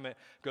historical document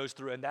goes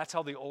through, and that's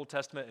how the Old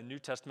Testament and New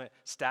Testament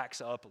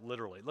stacks up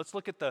literally. Let's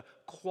look at the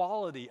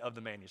quality of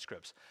the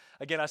manuscripts.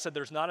 Again, I said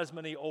there's not as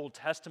many Old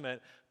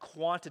Testament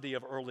quantity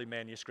of early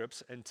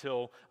manuscripts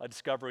until a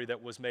discovery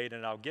that was made,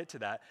 and I'll get to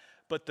that.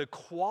 But the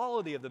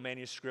quality of the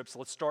manuscripts,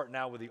 let's start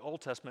now with the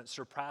Old Testament,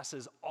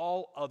 surpasses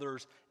all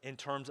others in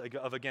terms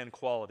of again,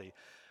 quality.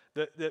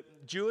 The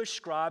Jewish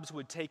scribes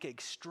would take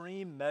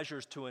extreme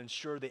measures to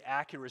ensure the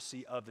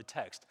accuracy of the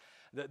text.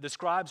 The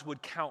scribes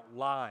would count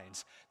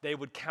lines. They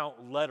would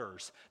count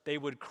letters. They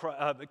would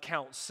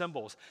count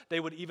symbols. They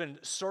would even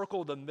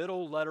circle the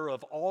middle letter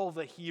of all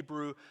the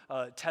Hebrew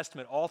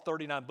Testament, all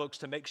 39 books,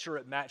 to make sure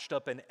it matched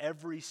up in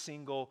every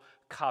single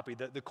copy.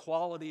 The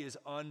quality is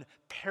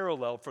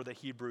unparalleled for the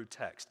Hebrew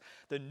text.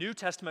 The New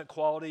Testament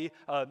quality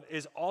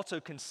is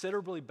also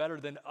considerably better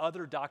than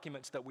other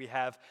documents that we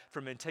have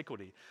from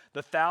antiquity.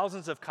 The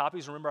thousands of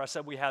copies, remember I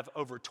said we have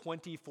over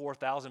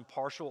 24,000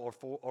 partial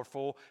or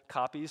full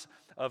copies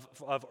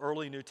of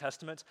early New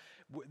Testaments.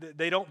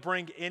 They don't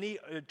bring any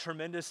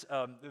tremendous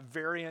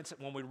variance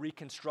when we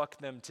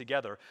reconstruct them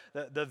together.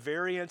 The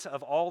variance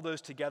of all those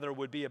together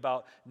would be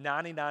about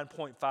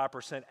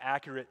 99.5%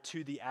 accurate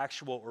to the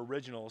actual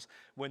originals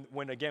when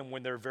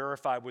they're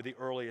verified with the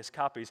earliest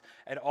copies.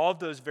 And all of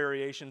those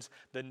variations,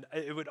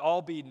 it would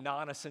all be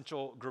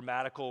non-essential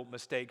grammatical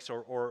mistakes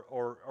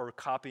or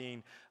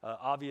copying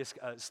obvious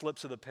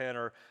slips of the pen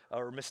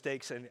or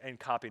mistakes in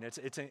copying.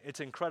 It's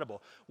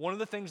incredible. One of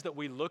the things that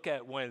we look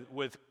at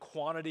with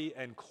quantity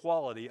and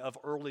quality of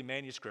early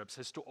manuscripts,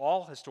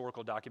 all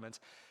historical documents,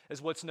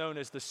 is what's known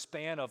as the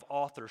span of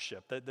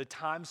authorship, the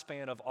time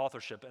span of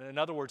authorship. And in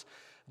other words,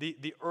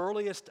 the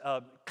earliest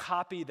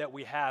copy that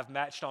we have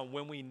matched on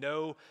when we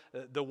know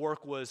the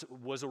work was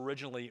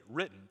originally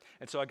written.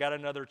 And so I got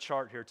another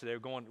chart here today.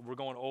 We're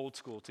going old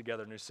school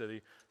together, New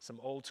City. Some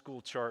old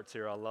school charts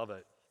here. I love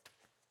it.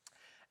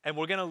 And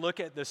we're going to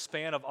look at the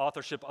span of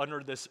authorship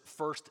under this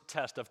first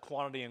test of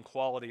quantity and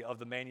quality of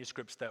the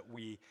manuscripts that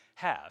we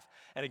have.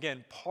 And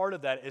again, part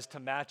of that is to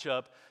match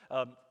up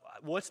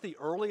what's the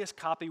earliest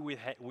copy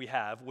we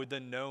have with the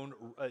known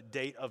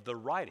date of the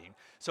writing?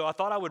 So I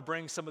thought I would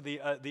bring some of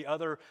the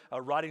other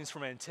writings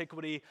from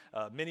antiquity.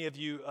 Many of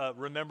you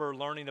remember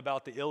learning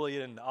about the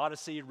Iliad and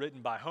Odyssey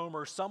written by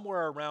Homer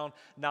somewhere around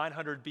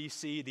 900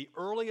 BC. The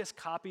earliest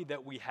copy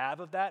that we have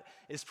of that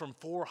is from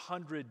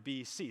 400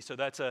 BC. So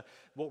that's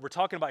what we're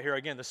talking about here,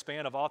 again, the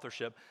span of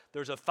authorship.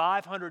 There's a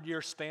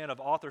 500-year span of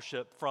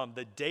authorship from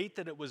the date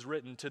that it was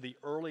written to the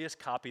earliest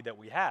copy that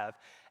we have.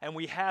 And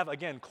we have,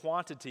 again,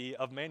 quantity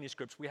of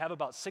manuscripts. We have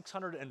about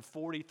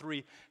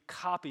 643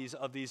 copies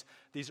of these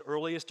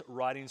earliest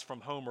writings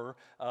from Homer,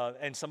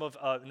 and some of,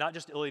 not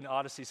just Iliad and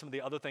Odyssey, some of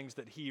the other things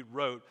that he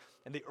wrote.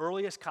 And the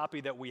earliest copy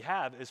that we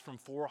have is from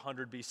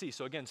 400 BC.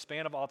 So again,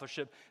 span of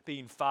authorship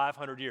being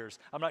 500 years.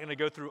 I'm not going to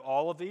go through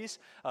all of these.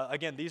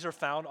 Again, these are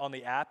found on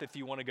the app if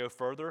you want to go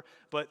further.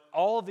 But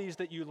all of these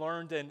that you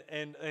learned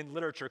in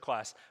literature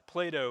class,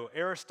 Plato,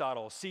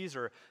 Aristotle,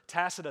 Caesar,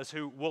 Tacitus,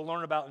 who we'll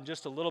learn about in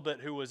just a little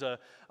bit, who was a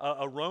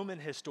Roman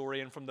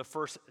historian from the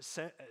first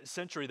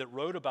century that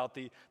wrote about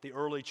the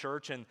early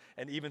church and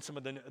even some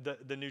of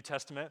the New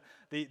Testament.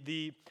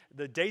 The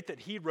date that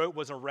he wrote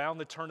was around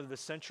the turn of the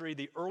century.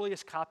 The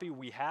earliest copy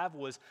we have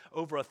was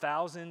over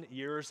 1,000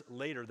 years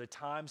later, the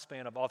time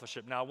span of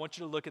authorship. Now, I want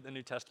you to look at the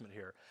New Testament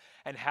here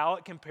and how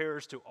it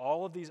compares to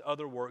all of these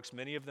other works,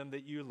 many of them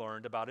that you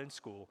learned about in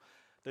school.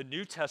 The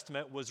New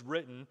Testament was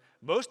written,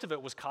 most of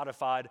it was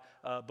codified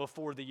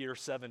before the year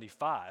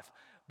 75,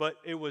 but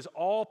it was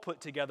all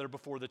put together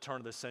before the turn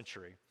of the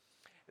century.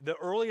 The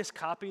earliest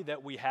copy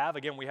that we have,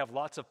 again, we have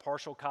lots of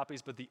partial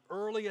copies, but the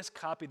earliest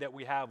copy that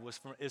we have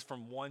is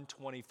from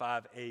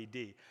 125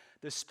 AD.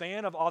 The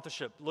span of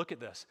authorship, look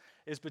at this,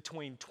 is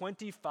between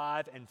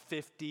 25 and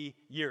 50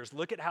 years.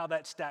 Look at how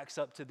that stacks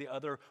up to the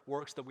other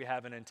works that we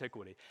have in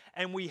antiquity.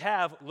 And we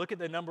have, look at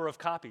the number of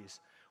copies.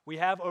 We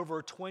have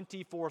over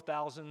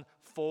 24,000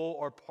 full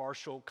or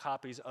partial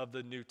copies of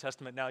the New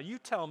Testament. Now, you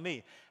tell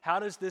me, how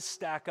does this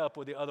stack up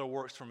with the other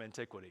works from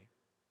antiquity?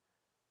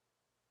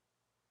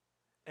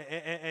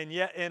 And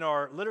yet in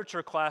our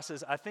literature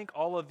classes, I think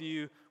all of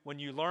you, when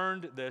you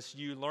learned this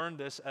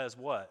as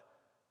what?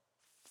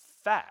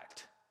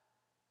 Fact.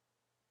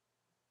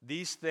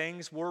 These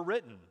things were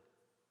written.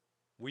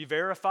 We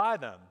verify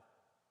them.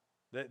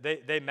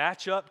 They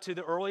match up to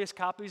the earliest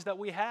copies that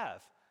we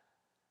have.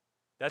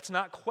 That's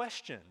not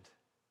questioned.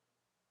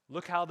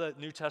 Look how the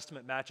New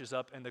Testament matches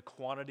up in the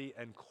quantity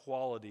and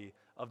quality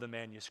of the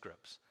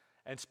manuscripts,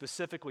 and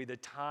specifically the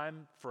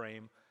time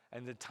frame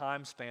and the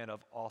time span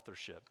of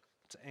authorship.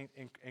 It's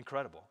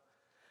incredible.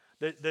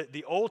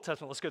 The Old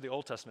Testament, let's go to the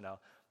Old Testament now.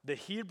 The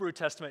Hebrew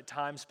Testament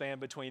time span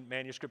between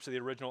manuscripts of the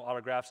original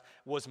autographs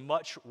was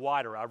much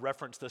wider. I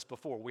referenced this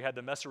before. We had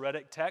the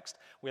Masoretic text.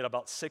 We had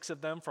about 6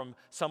 of them from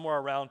somewhere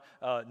around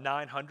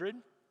 900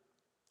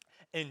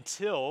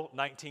 until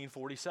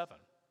 1947.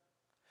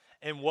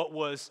 And what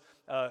was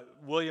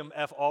William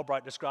F.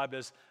 Albright described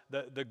as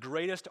the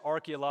greatest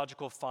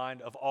archaeological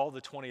find of all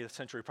the 20th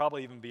century,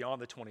 probably even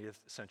beyond the 20th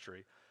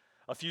century.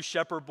 A few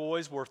shepherd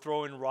boys were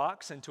throwing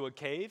rocks into a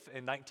cave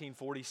in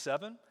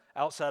 1947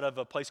 outside of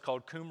a place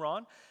called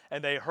Qumran,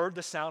 and they heard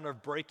the sound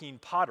of breaking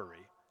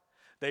pottery.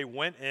 They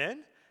went in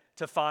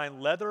to find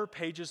leather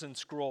pages and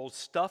scrolls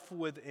stuffed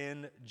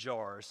within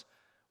jars,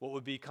 what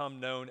would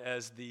become known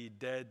as the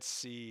Dead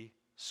Sea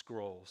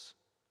Scrolls.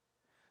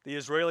 The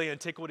Israeli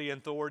Antiquity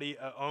Authority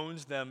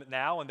owns them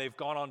now, and they've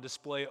gone on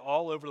display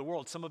all over the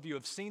world. Some of you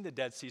have seen the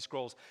Dead Sea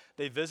Scrolls.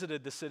 They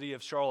visited the city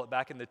of Charlotte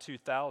back in the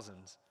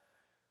 2000s.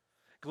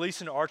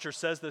 Gleason Archer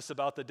says this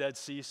about the Dead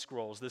Sea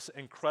Scrolls, this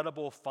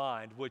incredible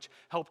find, which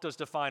helped us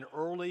to find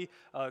early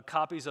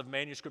copies of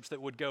manuscripts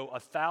that would go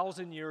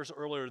 1,000 years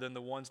earlier than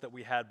the ones that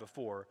we had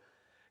before.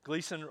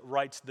 Gleason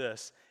writes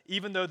this: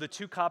 even though the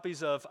 2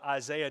 copies of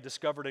Isaiah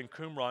discovered in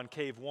Qumran,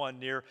 Cave 1,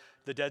 near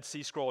the Dead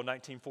Sea Scroll in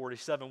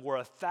 1947, were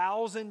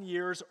 1,000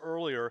 years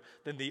earlier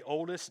than the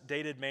oldest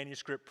dated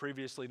manuscript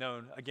previously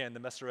known, again, the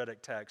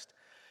Masoretic text,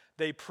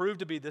 they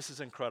proved to be, this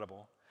is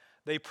incredible,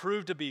 they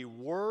proved to be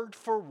word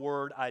for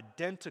word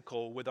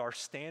identical with our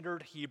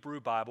standard Hebrew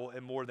Bible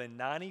in more than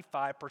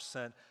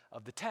 95%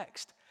 of the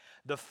text.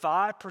 The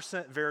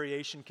 5%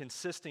 variation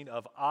consisting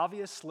of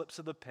obvious slips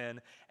of the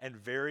pen and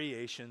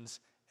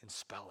variations in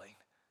spelling.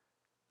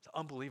 It's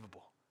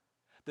unbelievable.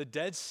 The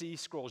Dead Sea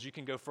Scrolls, you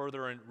can go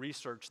further and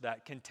research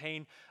that,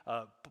 contain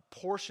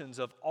portions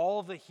of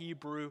all the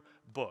Hebrew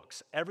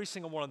books, every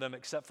single one of them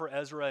except for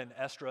Ezra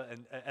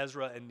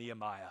and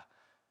Nehemiah.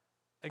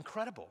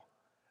 Incredible.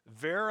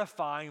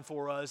 Verifying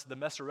for us the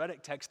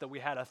Masoretic text that we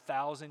had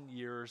 1,000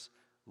 years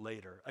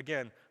later.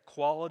 Again,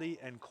 quality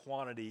and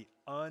quantity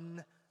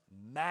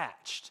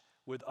unmatched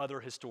with other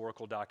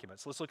historical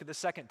documents. Let's look at the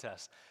second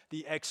test,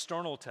 the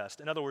external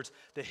test. In other words,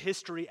 the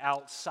history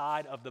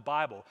outside of the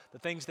Bible, the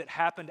things that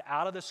happened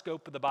out of the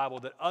scope of the Bible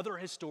that other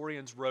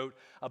historians wrote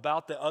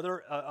about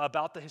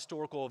the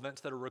historical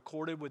events that are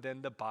recorded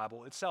within the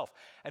Bible itself.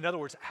 In other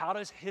words, how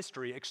does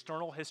history,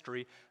 external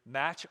history,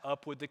 match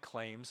up with the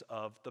claims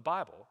of the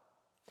Bible?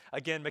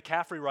 Again,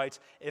 McCaffrey writes,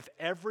 if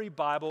every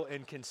Bible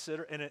in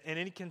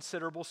any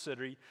considerable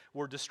city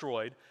were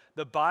destroyed,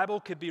 the Bible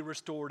could be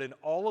restored in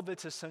all of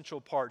its essential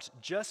parts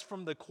just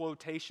from the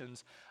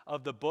quotations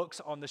of the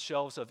books on the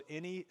shelves of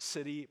any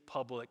city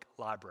public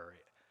library.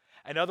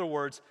 In other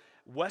words,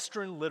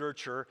 Western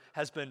literature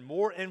has been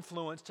more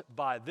influenced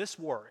by this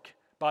work,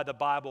 by the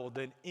Bible,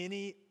 than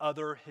any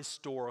other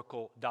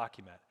historical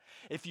document.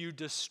 If you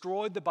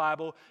destroyed the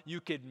Bible, you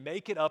could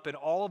make it up in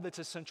all of its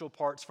essential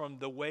parts from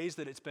the ways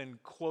that it's been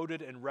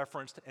quoted and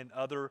referenced in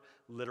other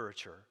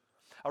literature.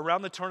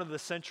 Around the turn of the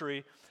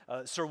century,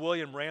 Sir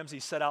William Ramsay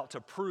set out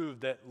to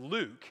prove that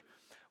Luke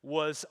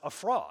was a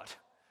fraud.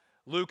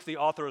 Luke, the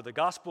author of the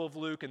Gospel of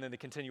Luke, and then the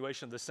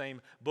continuation of the same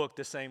book,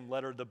 the same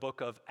letter, the book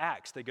of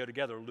Acts. They go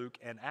together, Luke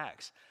and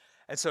Acts.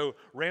 And so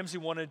Ramsay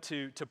wanted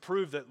to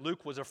prove that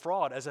Luke was a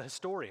fraud as a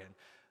historian,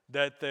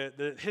 that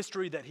the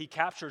history that he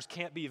captures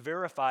can't be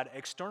verified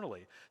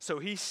externally. So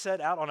he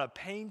set out on a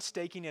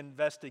painstaking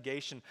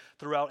investigation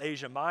throughout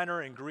Asia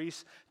Minor and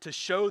Greece to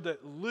show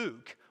that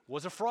Luke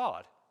was a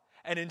fraud.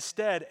 And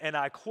instead, and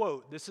I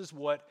quote, this is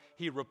what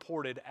he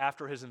reported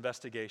after his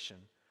investigation: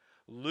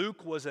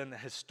 Luke was an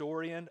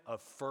historian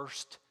of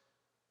first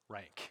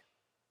rank.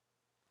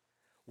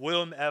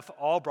 William F.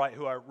 Albright,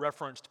 who I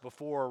referenced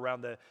before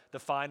around the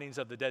findings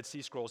of the Dead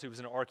Sea Scrolls, he was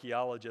an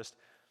archaeologist.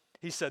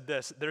 He said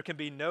this: there can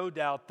be no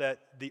doubt that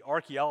the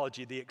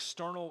archaeology, the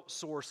external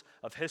source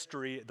of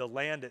history, the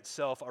land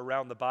itself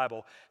around the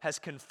Bible, has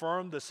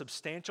confirmed the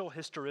substantial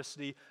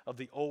historicity of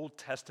the Old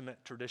Testament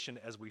tradition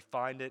as we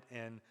find it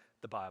in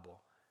the Bible.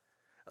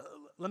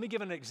 Let me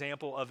give an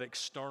example of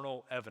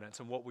external evidence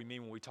and what we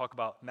mean when we talk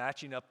about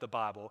matching up the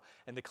Bible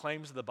and the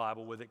claims of the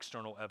Bible with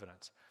external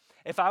evidence.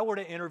 If I were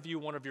to interview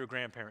one of your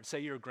grandparents, say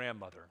your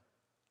grandmother,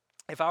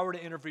 if I were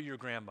to interview your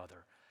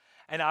grandmother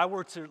and I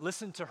were to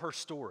listen to her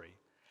story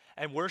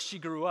and where she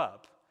grew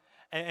up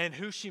and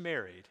who she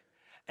married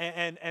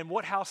and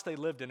what house they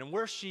lived in and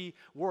where she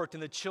worked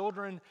and the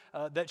children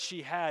that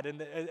she had and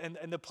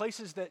the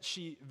places that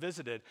she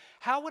visited,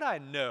 how would I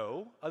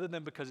know, other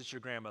than because it's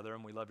your grandmother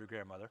and we love your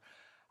grandmother,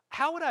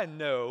 how would I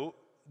know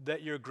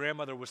that your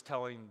grandmother was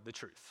telling the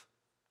truth?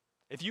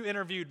 If you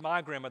interviewed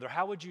my grandmother,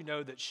 how would you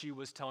know that she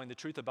was telling the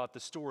truth about the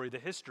story, the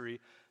history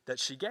that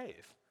she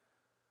gave?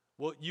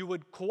 Well, you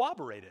would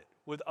corroborate it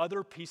with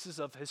other pieces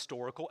of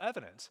historical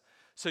evidence.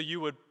 So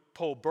you would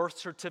pull birth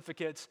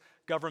certificates,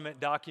 government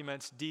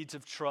documents, deeds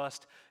of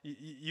trust.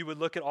 You would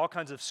look at all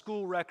kinds of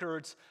school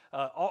records,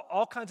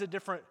 all kinds of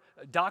different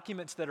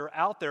documents that are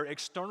out there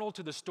external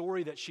to the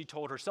story that she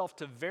told herself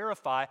to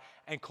verify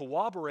and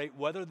corroborate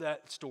whether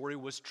that story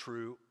was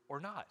true or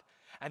not.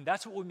 And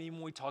that's what we mean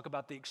when we talk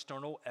about the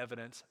external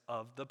evidence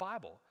of the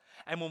Bible.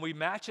 And when we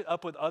match it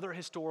up with other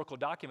historical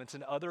documents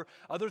and other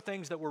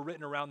things that were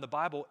written around the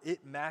Bible,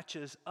 it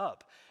matches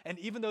up. And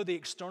even though the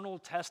external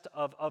test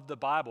of the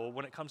Bible,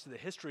 when it comes to the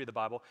history of the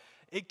Bible,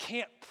 it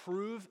can't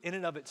prove in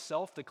and of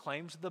itself the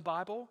claims of the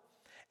Bible,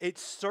 it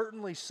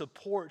certainly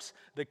supports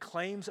the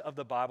claims of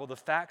the Bible, the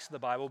facts of the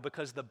Bible,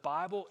 because the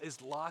Bible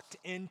is locked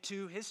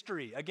into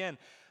history. Again,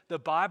 the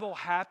Bible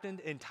happened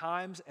in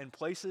times and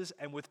places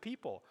and with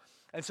people.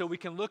 And so we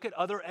can look at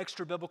other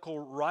extra-biblical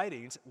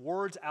writings,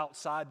 words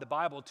outside the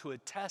Bible, to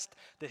attest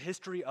the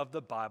history of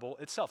the Bible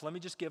itself. Let me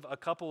just give a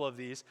couple of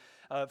these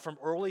from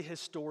early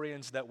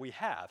historians that we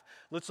have.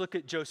 Let's look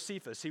at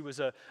Josephus. He was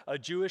a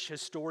Jewish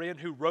historian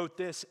who wrote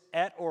this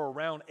at or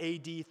around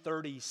AD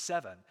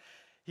 37.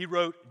 He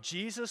wrote,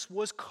 Jesus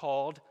was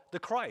called the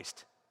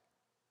Christ.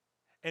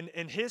 And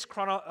in his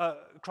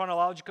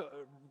chronological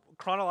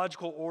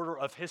order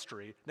of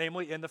history,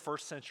 namely in the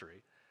first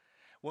century,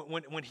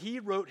 when he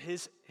wrote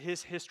his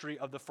history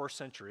of the first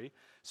century,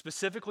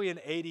 specifically in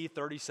AD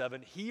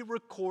 37, he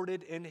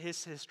recorded in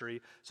his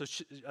history, so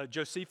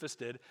Josephus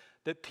did,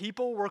 that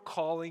people were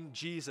calling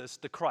Jesus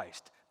the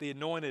Christ, the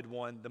anointed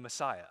one, the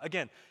Messiah.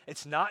 Again,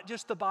 it's not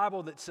just the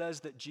Bible that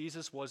says that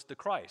Jesus was the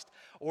Christ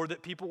or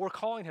that people were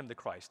calling him the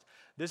Christ.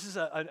 This is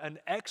an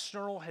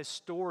external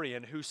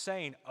historian who's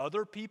saying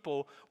other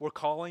people were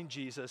calling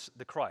Jesus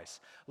the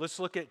Christ. Let's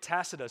look at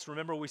Tacitus.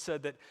 Remember we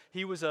said that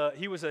he was a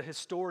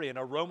historian,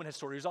 a Roman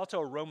historian. He was also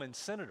a Roman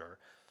senator.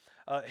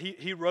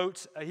 He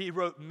wrote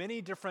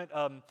many different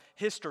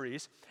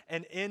histories,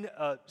 and in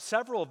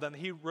several of them,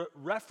 he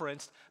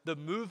referenced the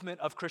movement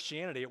of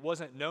Christianity. It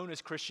wasn't known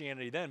as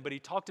Christianity then, but he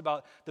talked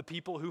about the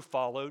people who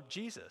followed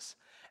Jesus.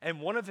 And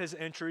one of his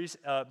entries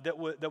that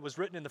was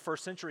written in the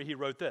first century, he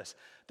wrote this: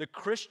 "The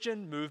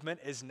Christian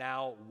movement is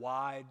now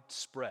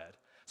widespread."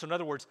 So in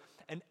other words,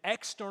 an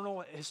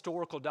external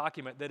historical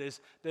document that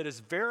is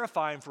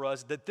verifying for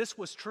us that this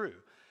was true.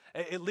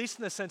 at least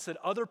in the sense that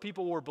other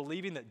people were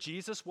believing that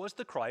Jesus was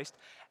the Christ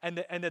and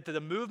that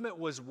the movement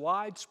was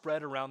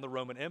widespread around the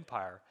Roman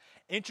Empire.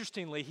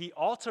 Interestingly, he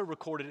also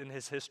recorded in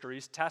his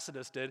histories,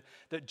 Tacitus did,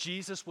 that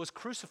Jesus was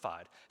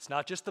crucified. It's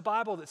not just the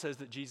Bible that says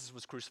that Jesus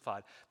was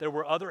crucified. There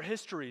were other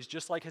histories,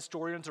 just like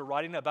historians are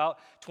writing about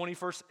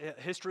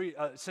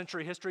 21st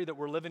century history that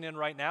we're living in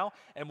right now,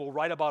 and will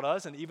write about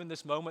us, and even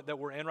this moment that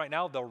we're in right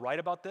now, they'll write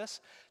about this.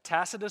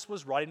 Tacitus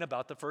was writing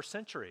about the first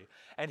century,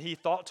 and he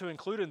thought to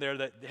include in there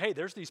that, hey,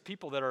 there's these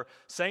people that are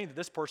saying that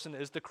this person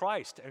is the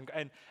Christ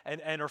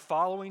and are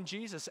following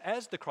Jesus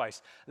as the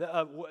Christ.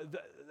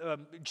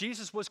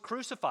 Jesus was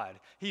crucified.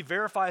 He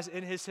verifies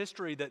in his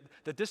history that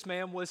this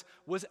man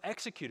was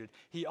executed.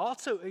 He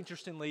also,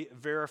 interestingly,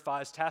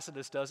 verifies,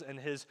 Tacitus does in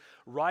his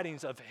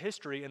writings of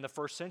history in the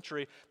first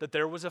century, that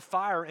there was a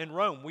fire in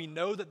Rome. We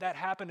know that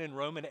happened in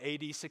Rome in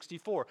AD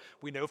 64.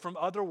 We know from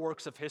other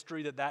works of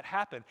history that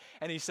happened.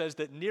 And he says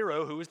that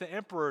Nero, who was the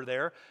emperor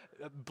there,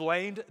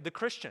 blamed the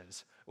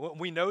Christians.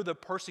 We know the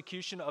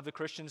persecution of the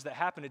Christians that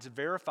happened. It's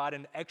verified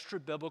in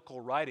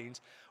extra-biblical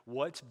writings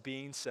what's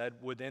being said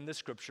within the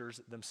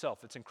scriptures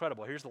themselves. It's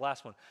incredible. Here's the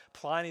last one.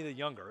 Pliny the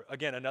Younger,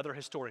 again, another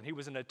historian. He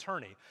was an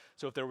attorney.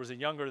 So if there was a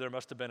younger, there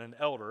must have been an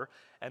elder.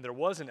 And there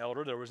was an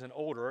elder, there was an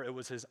older. It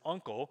was his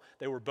uncle.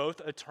 They were both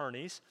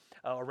attorneys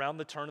around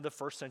the turn of the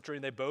first century,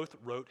 and they both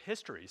wrote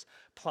histories.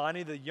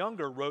 Pliny the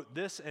Younger wrote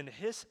this in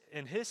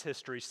his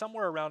history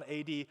somewhere around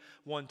AD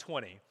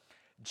 120.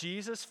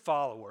 Jesus'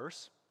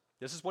 followers,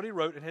 this is what he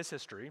wrote in his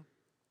history.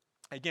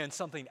 Again,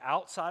 something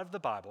outside of the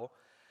Bible.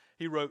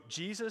 He wrote,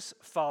 Jesus'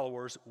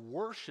 followers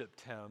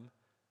worshiped him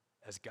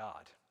as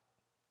God.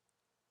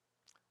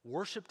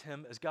 Worshiped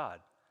him as God.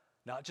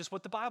 Not just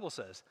what the Bible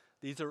says.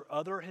 These are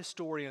other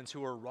historians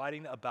who are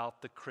writing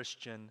about the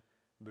Christian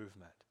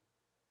movement.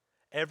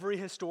 Every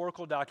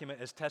historical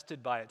document is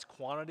tested by its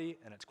quantity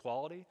and its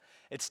quality.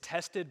 It's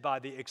tested by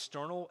the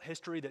external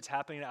history that's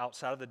happening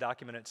outside of the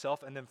document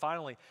itself. And then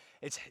finally,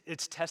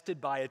 it's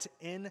tested by its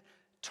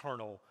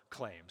internal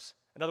claims.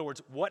 In other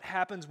words, what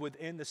happens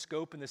within the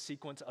scope and the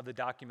sequence of the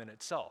document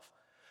itself?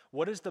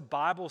 What does the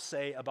Bible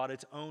say about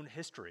its own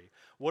history?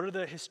 What are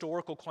the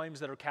historical claims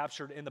that are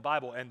captured in the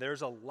Bible? And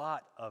there's a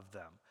lot of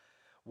them.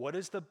 What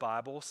does the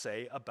Bible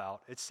say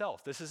about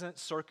itself? This isn't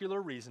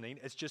circular reasoning.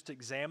 It's just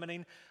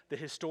examining the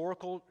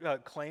historical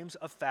claims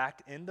of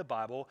fact in the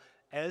Bible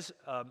as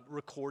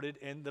recorded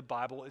in the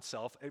Bible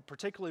itself,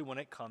 particularly when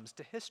it comes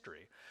to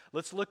history.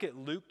 Let's look at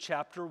Luke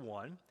chapter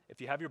 1. If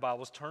you have your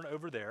Bibles, turn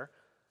over there.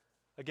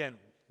 Again,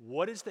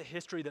 what is the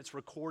history that's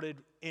recorded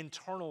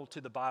internal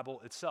to the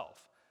Bible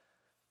itself?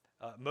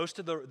 Most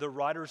of the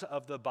writers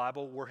of the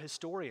Bible were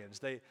historians.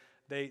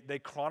 They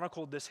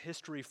chronicled this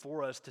history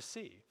for us to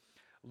see.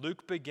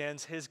 Luke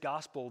begins his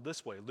gospel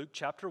this way. Luke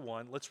chapter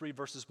 1, let's read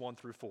verses 1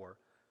 through 4.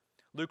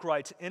 Luke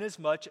writes,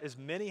 "Inasmuch as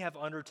many have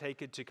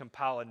undertaken to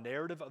compile a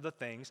narrative of the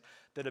things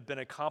that have been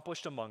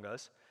accomplished among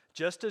us,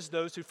 just as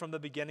those who from the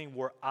beginning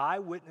were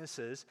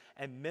eyewitnesses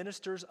and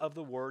ministers of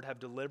the word have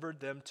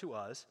delivered them to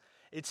us,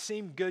 it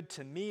seemed good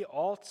to me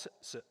also,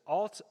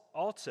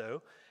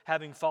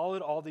 having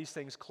followed all these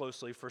things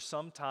closely for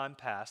some time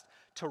past,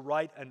 to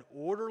write an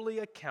orderly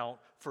account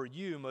for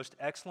you, most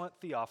excellent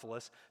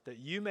Theophilus, that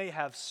you may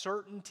have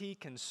certainty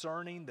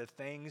concerning the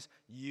things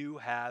you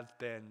have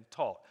been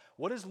taught."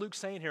 What is Luke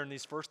saying here in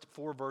these first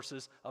 4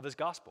 verses of his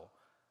gospel?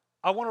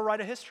 I want to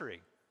write a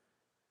history.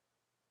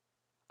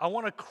 I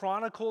want to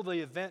chronicle the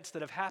events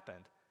that have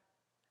happened.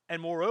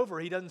 And moreover,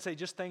 he doesn't say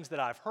just things that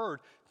I've heard,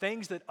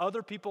 things that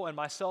other people and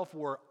myself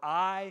were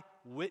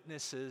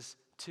eyewitnesses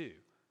to.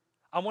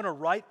 I want to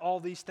write all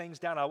these things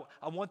down.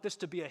 I want this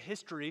to be a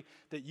history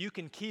that you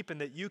can keep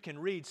and that you can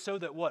read so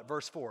that what?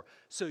 Verse 4.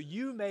 So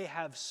you may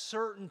have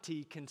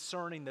certainty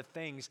concerning the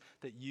things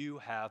that you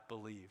have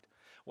believed.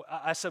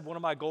 I said one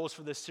of my goals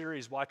for this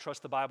series, Why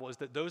Trust the Bible, is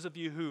that those of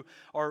you who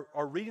are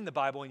reading the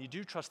Bible and you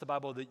do trust the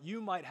Bible, that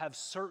you might have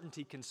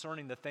certainty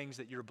concerning the things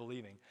that you're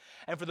believing.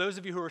 And for those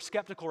of you who are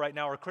skeptical right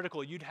now or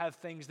critical, you'd have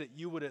things that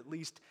you would at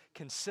least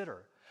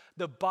consider.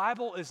 The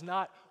Bible is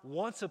not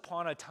once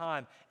upon a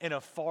time in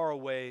a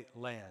faraway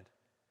land.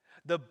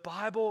 The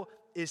Bible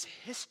is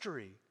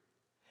history.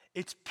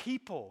 It's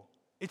people.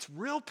 It's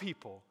real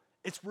people.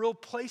 It's real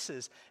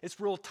places, it's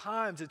real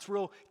times, it's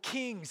real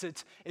kings,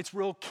 it's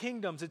real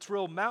kingdoms, it's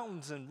real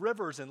mountains and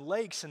rivers and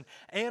lakes and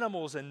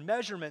animals and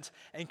measurements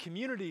and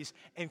communities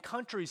and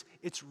countries.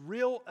 It's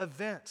real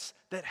events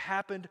that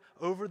happened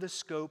over the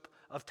scope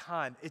of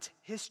time. It's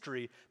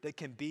history that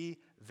can be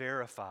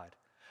verified.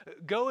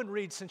 Go and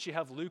read, since you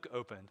have Luke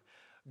opened,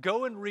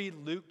 go and read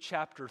Luke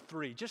chapter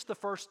 3, just the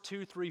first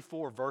 2, 3,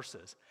 4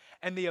 verses,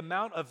 and the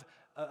amount of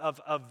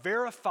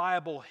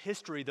verifiable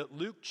history that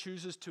Luke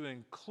chooses to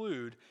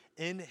include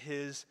in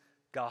his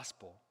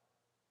gospel.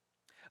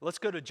 Let's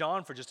go to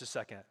John for just a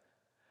second.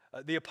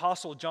 The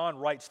Apostle John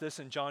writes this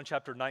in John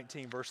chapter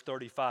 19, verse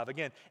 35.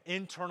 Again,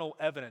 internal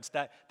evidence,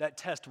 that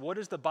test. What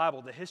is the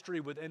Bible, the history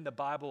within the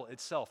Bible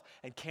itself,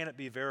 and can it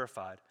be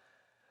verified?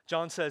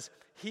 John says,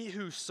 "He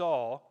who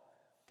saw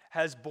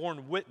has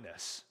borne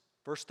witness."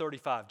 Verse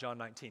 35, John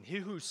 19. He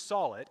who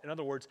saw it, in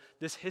other words,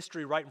 this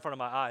history right in front of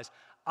my eyes,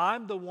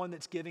 I'm the one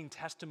that's giving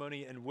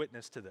testimony and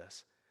witness to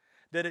this,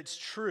 that it's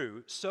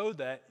true so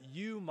that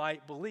you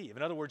might believe.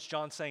 In other words,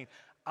 John's saying,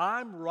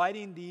 I'm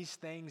writing these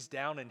things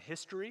down in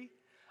history.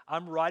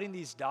 I'm writing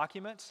these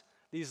documents,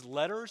 these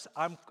letters.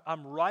 I'm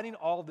writing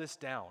all this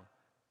down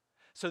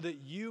so that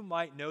you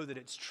might know that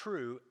it's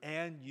true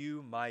and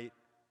you might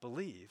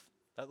believe.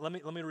 Let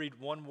me read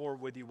one more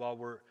with you while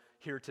we're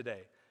here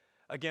today.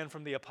 Again,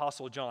 from the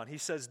Apostle John. He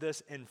says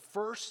this in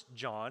 1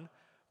 John,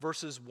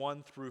 verses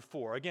 1 through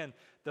 4. Again,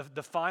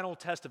 the final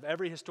test of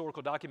every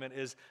historical document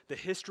is the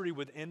history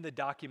within the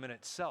document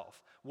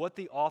itself, what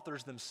the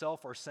authors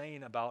themselves are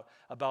saying about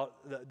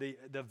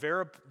the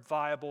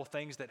verifiable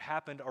things that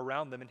happened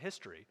around them in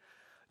history.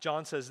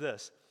 John says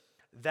this,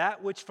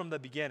 that which from the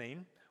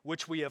beginning,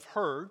 which we have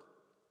heard,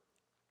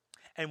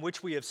 and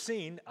which we have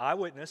seen,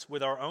 eyewitness,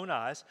 with our own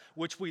eyes,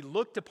 which we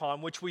looked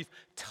upon, which we've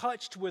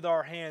touched with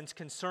our hands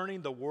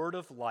concerning the word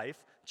of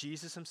life,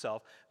 Jesus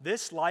himself,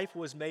 this life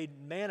was made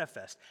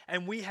manifest,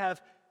 and we have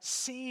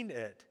seen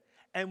it,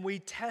 and we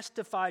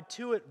testified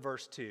to it,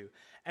 verse 2,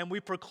 and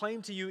we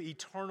proclaim to you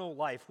eternal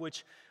life,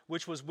 which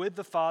was with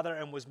the Father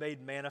and was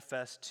made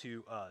manifest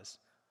to us.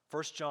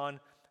 1 John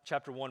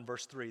chapter 1,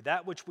 verse 3,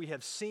 that which we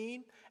have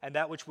seen and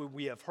that which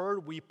we have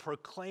heard, we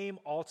proclaim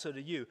also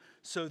to you,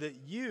 so that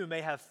you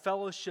may have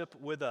fellowship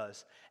with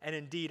us. And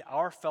indeed,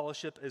 our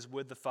fellowship is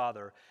with the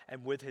Father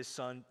and with his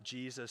Son,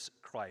 Jesus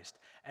Christ.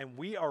 And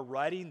we are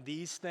writing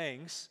these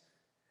things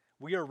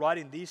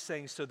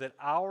so that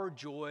our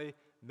joy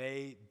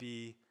may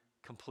be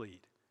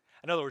complete.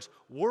 In other words,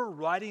 we're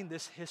writing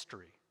this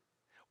history.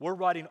 We're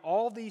writing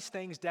all these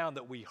things down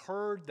that we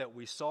heard, that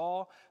we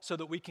saw, so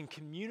that we can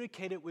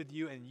communicate it with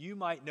you and you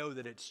might know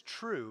that it's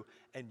true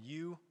and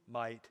you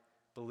might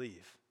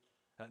believe.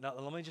 Now,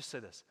 let me just say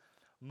this.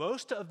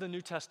 Most of the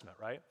New Testament,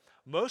 right?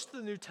 Most of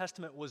the New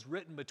Testament was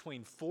written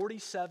between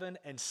 47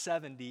 and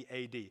 70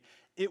 AD.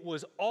 It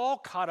was all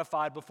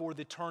codified before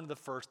the turn of the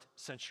first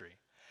century.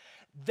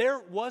 There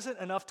wasn't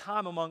enough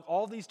time among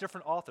all these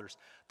different authors.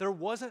 There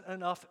wasn't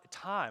enough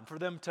time for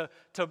them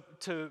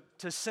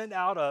to send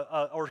out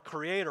or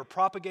create or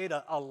propagate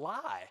a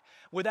lie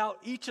without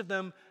each of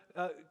them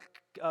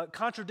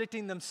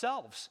contradicting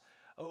themselves,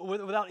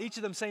 without each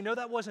of them saying, no,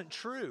 that wasn't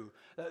true.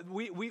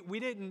 We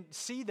didn't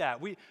see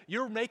that.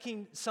 You're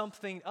making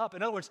something up.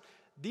 In other words,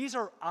 these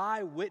are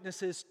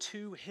eyewitnesses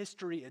to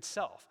history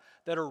itself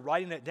that are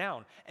writing it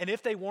down. And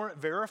if they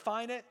weren't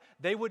verifying it,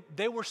 they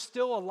were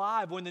still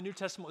alive when the New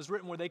Testament was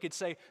written, where they could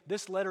say,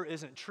 this letter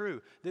isn't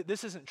true.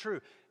 This isn't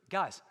true.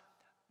 Guys,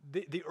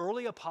 the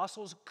early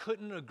apostles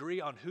couldn't agree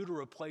on who to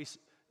replace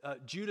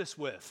Judas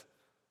with.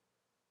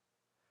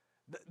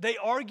 They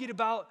argued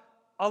about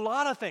a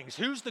lot of things.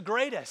 Who's the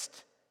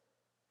greatest?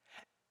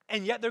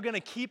 And yet they're going to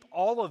keep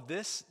all of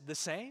this the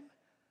same?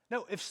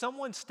 No, if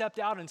someone stepped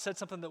out and said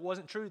something that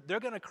wasn't true, they're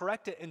going to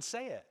correct it and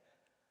say it.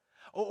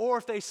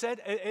 Or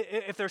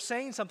if they're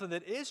saying something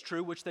that is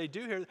true, which they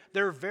do here,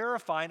 they're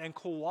verifying and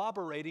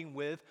collaborating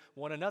with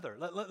one another.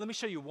 Let me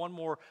show you one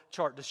more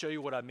chart to show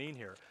you what I mean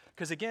here.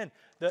 Because again,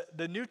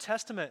 the New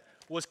Testament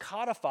was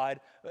codified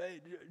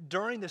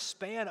during the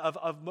span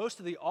of most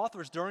of the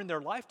authors during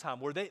their lifetime,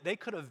 where they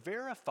could have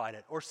verified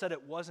it or said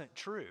it wasn't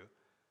true.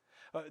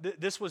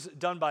 This was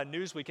done by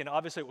Newsweek, and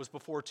obviously it was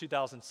before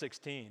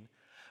 2016.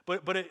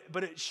 But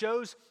it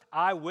shows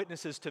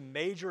eyewitnesses to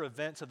major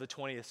events of the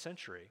 20th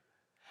century.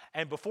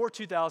 And before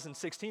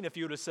 2016, if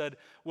you would have said,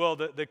 well,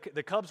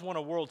 the Cubs won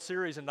a World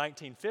Series in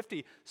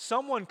 1950,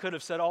 someone could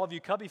have said, all of you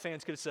Cubby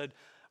fans could have said,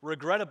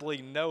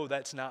 regrettably, no,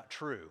 that's not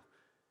true.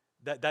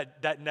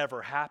 That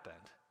never happened.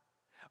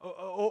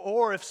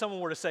 Or if someone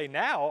were to say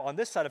now, on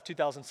this side of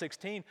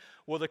 2016,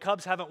 well, the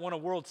Cubs haven't won a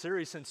World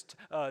Series since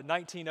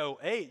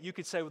 1908, you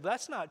could say, well,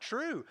 that's not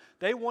true.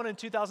 They won in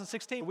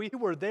 2016. We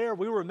were there.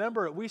 We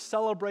remember it. We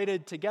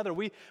celebrated together.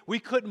 We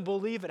couldn't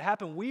believe it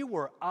happened. We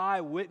were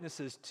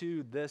eyewitnesses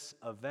to this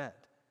event.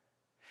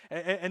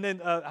 And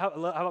then how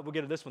about we get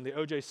to this one, the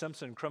O.J.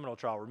 Simpson criminal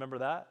trial. Remember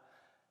that?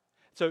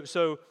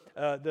 So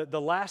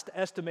the last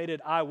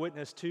estimated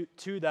eyewitness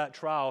to that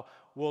trial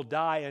will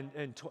die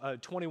in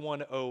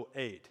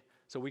 2108.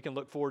 So we can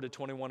look forward to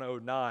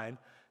 2109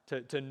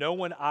 to no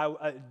one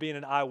being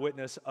an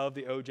eyewitness of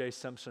the O.J.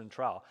 Simpson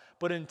trial.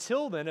 But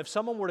until then, if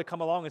someone were to come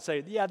along and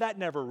say, yeah, that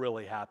never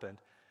really happened,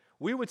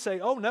 we would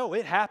say, oh, no,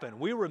 it happened.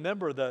 We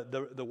remember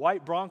the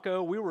white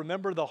Bronco. We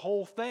remember the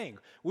whole thing.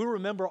 We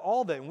remember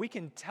all that. And we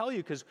can tell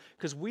you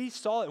because we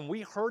saw it and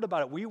we heard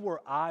about it. We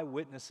were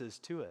eyewitnesses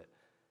to it.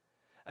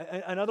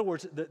 In other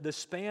words, the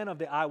span of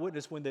the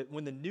eyewitness when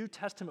the New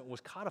Testament was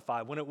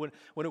codified, when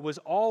it was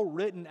all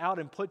written out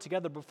and put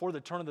together before the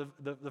turn of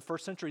the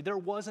first century, there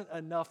wasn't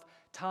enough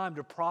time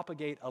to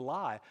propagate a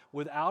lie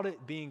without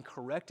it being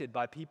corrected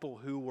by people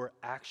who were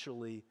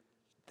actually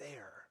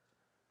there.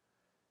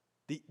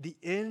 The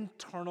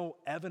internal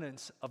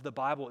evidence of the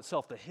Bible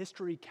itself, the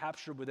history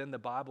captured within the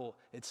Bible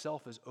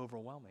itself, is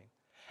overwhelming.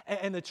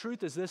 And the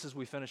truth is this as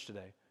we finish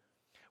today.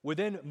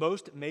 Within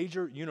most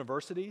major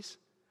universities,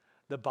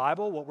 the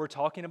Bible, what we're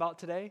talking about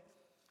today,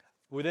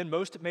 Within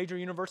most major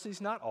universities,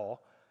 not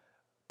all,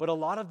 but a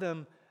lot of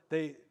them,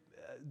 they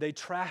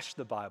trash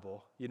the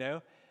Bible, you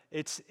know?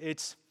 It's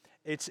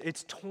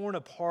torn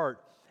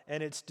apart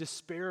and it's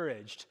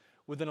disparaged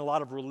within a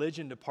lot of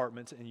religion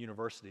departments and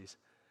universities.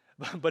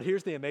 But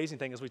here's the amazing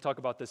thing as we talk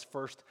about this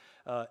first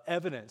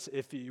evidence,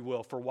 if you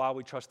will, for why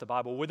we trust the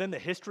Bible. Within the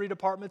history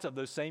departments of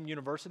those same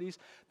universities,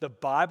 the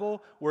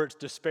Bible, where it's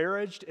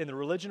disparaged in the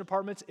religion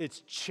departments,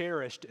 it's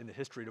cherished in the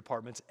history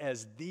departments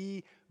as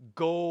the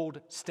gold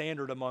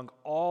standard among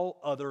all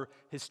other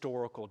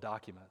historical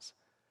documents.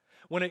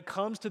 When it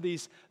comes to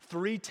these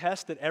three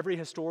tests that every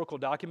historical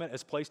document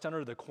is placed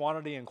under, the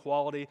quantity and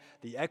quality,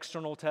 the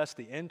external test,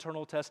 the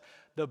internal test,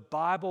 the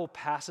Bible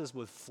passes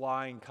with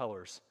flying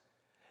colors.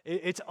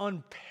 It's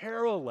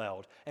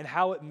unparalleled in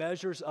how it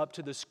measures up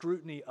to the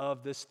scrutiny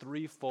of this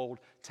threefold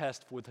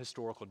test with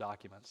historical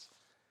documents.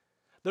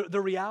 The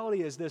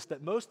reality is this,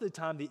 that most of the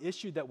time the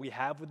issue that we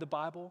have with the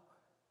Bible,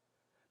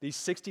 these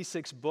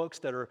 66 books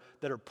that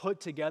are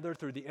put together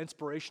through the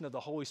inspiration of the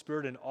Holy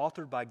Spirit and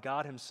authored by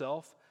God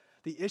himself,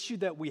 the issue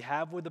that we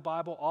have with the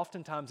Bible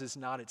oftentimes is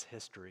not its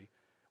history.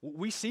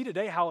 We see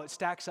today how it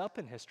stacks up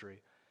in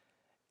history.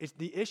 It's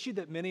the issue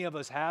that many of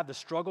us have, the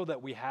struggle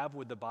that we have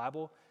with the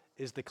Bible,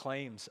 is the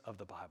claims of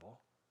the Bible,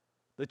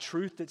 the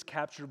truth that's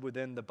captured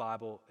within the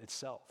Bible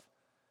itself.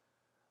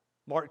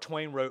 Mark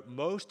Twain wrote,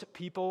 most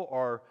people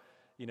are,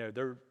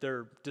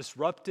 they're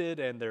disrupted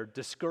and they're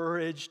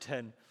discouraged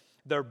and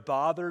they're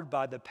bothered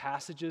by the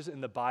passages in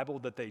the Bible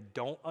that they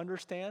don't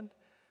understand.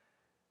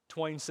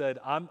 Twain said,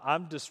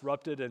 I'm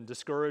disrupted and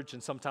discouraged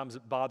and sometimes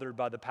bothered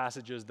by the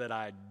passages that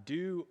I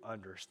do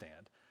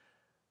understand,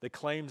 the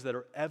claims that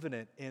are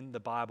evident in the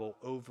Bible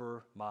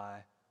over my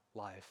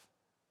life.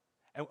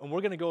 And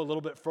we're going to go a little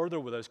bit further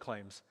with those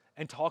claims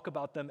and talk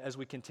about them as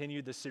we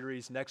continue the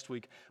series next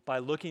week by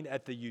looking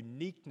at the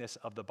uniqueness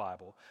of the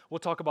Bible. We'll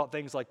talk about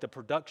things like the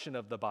production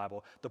of the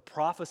Bible, the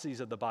prophecies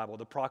of the Bible,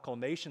 the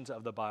proclamations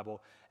of the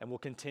Bible, and we'll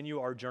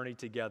continue our journey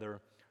together,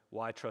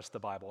 Why Trust the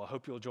Bible. I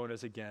hope you'll join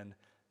us again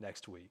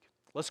next week.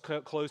 Let's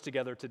close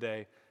together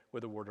today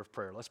with a word of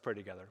prayer. Let's pray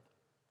together.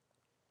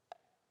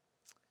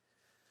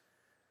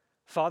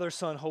 Father,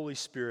 Son, Holy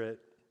Spirit,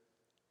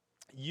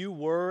 you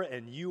were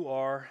and you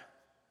are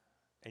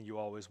and you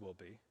always will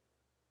be.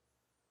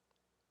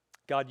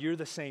 God, you're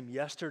the same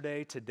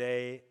yesterday,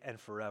 today, and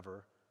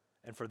forever,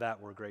 and for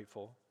that we're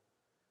grateful.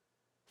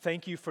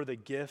 Thank you for the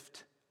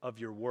gift of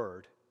your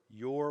word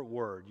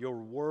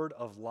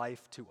of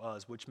life to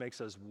us, which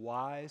makes us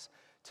wise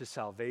to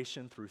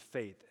salvation through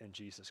faith in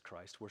Jesus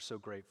Christ. We're so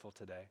grateful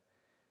today.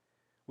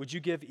 Would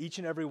you give each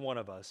and every one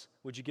of us,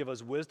 would you give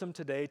us wisdom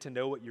today to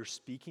know what you're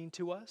speaking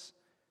to us?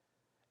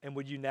 And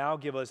would you now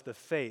give us the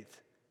faith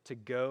to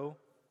go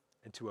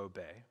and to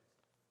obey?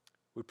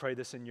 We pray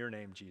this in your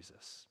name,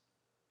 Jesus.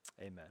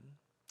 Amen.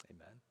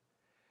 Amen.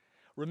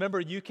 Remember,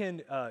 you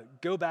can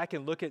go back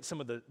and look at some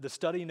of the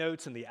study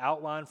notes and the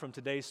outline from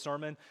today's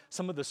sermon,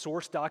 some of the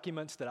source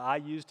documents that I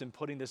used in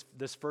putting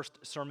this first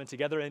sermon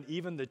together, and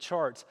even the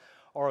charts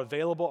are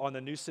available on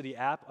the New City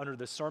app under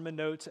the sermon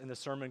notes and the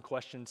sermon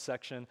questions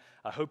section.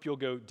 I hope you'll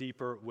go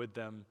deeper with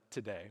them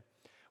today.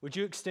 Would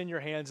you extend your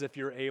hands if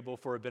you're able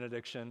for a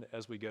benediction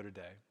as we go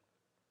today?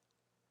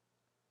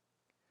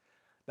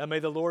 Now may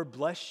the Lord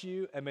bless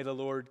you and may the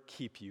Lord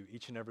keep you,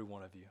 each and every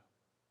one of you.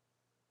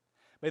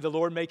 May the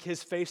Lord make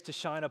his face to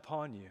shine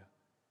upon you.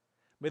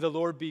 May the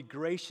Lord be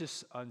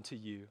gracious unto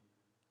you.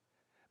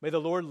 May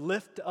the Lord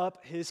lift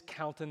up his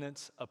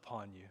countenance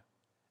upon you.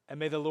 And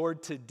may the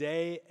Lord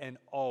today and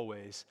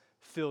always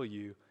fill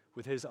you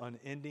with his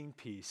unending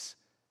peace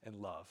and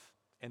love.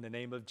 In the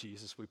name of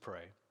Jesus we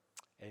pray.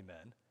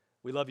 Amen.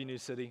 We love you, New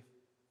City.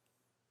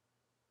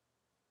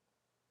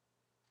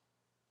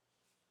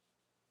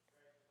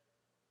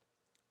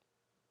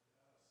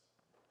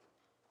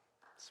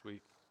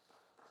 Sweet.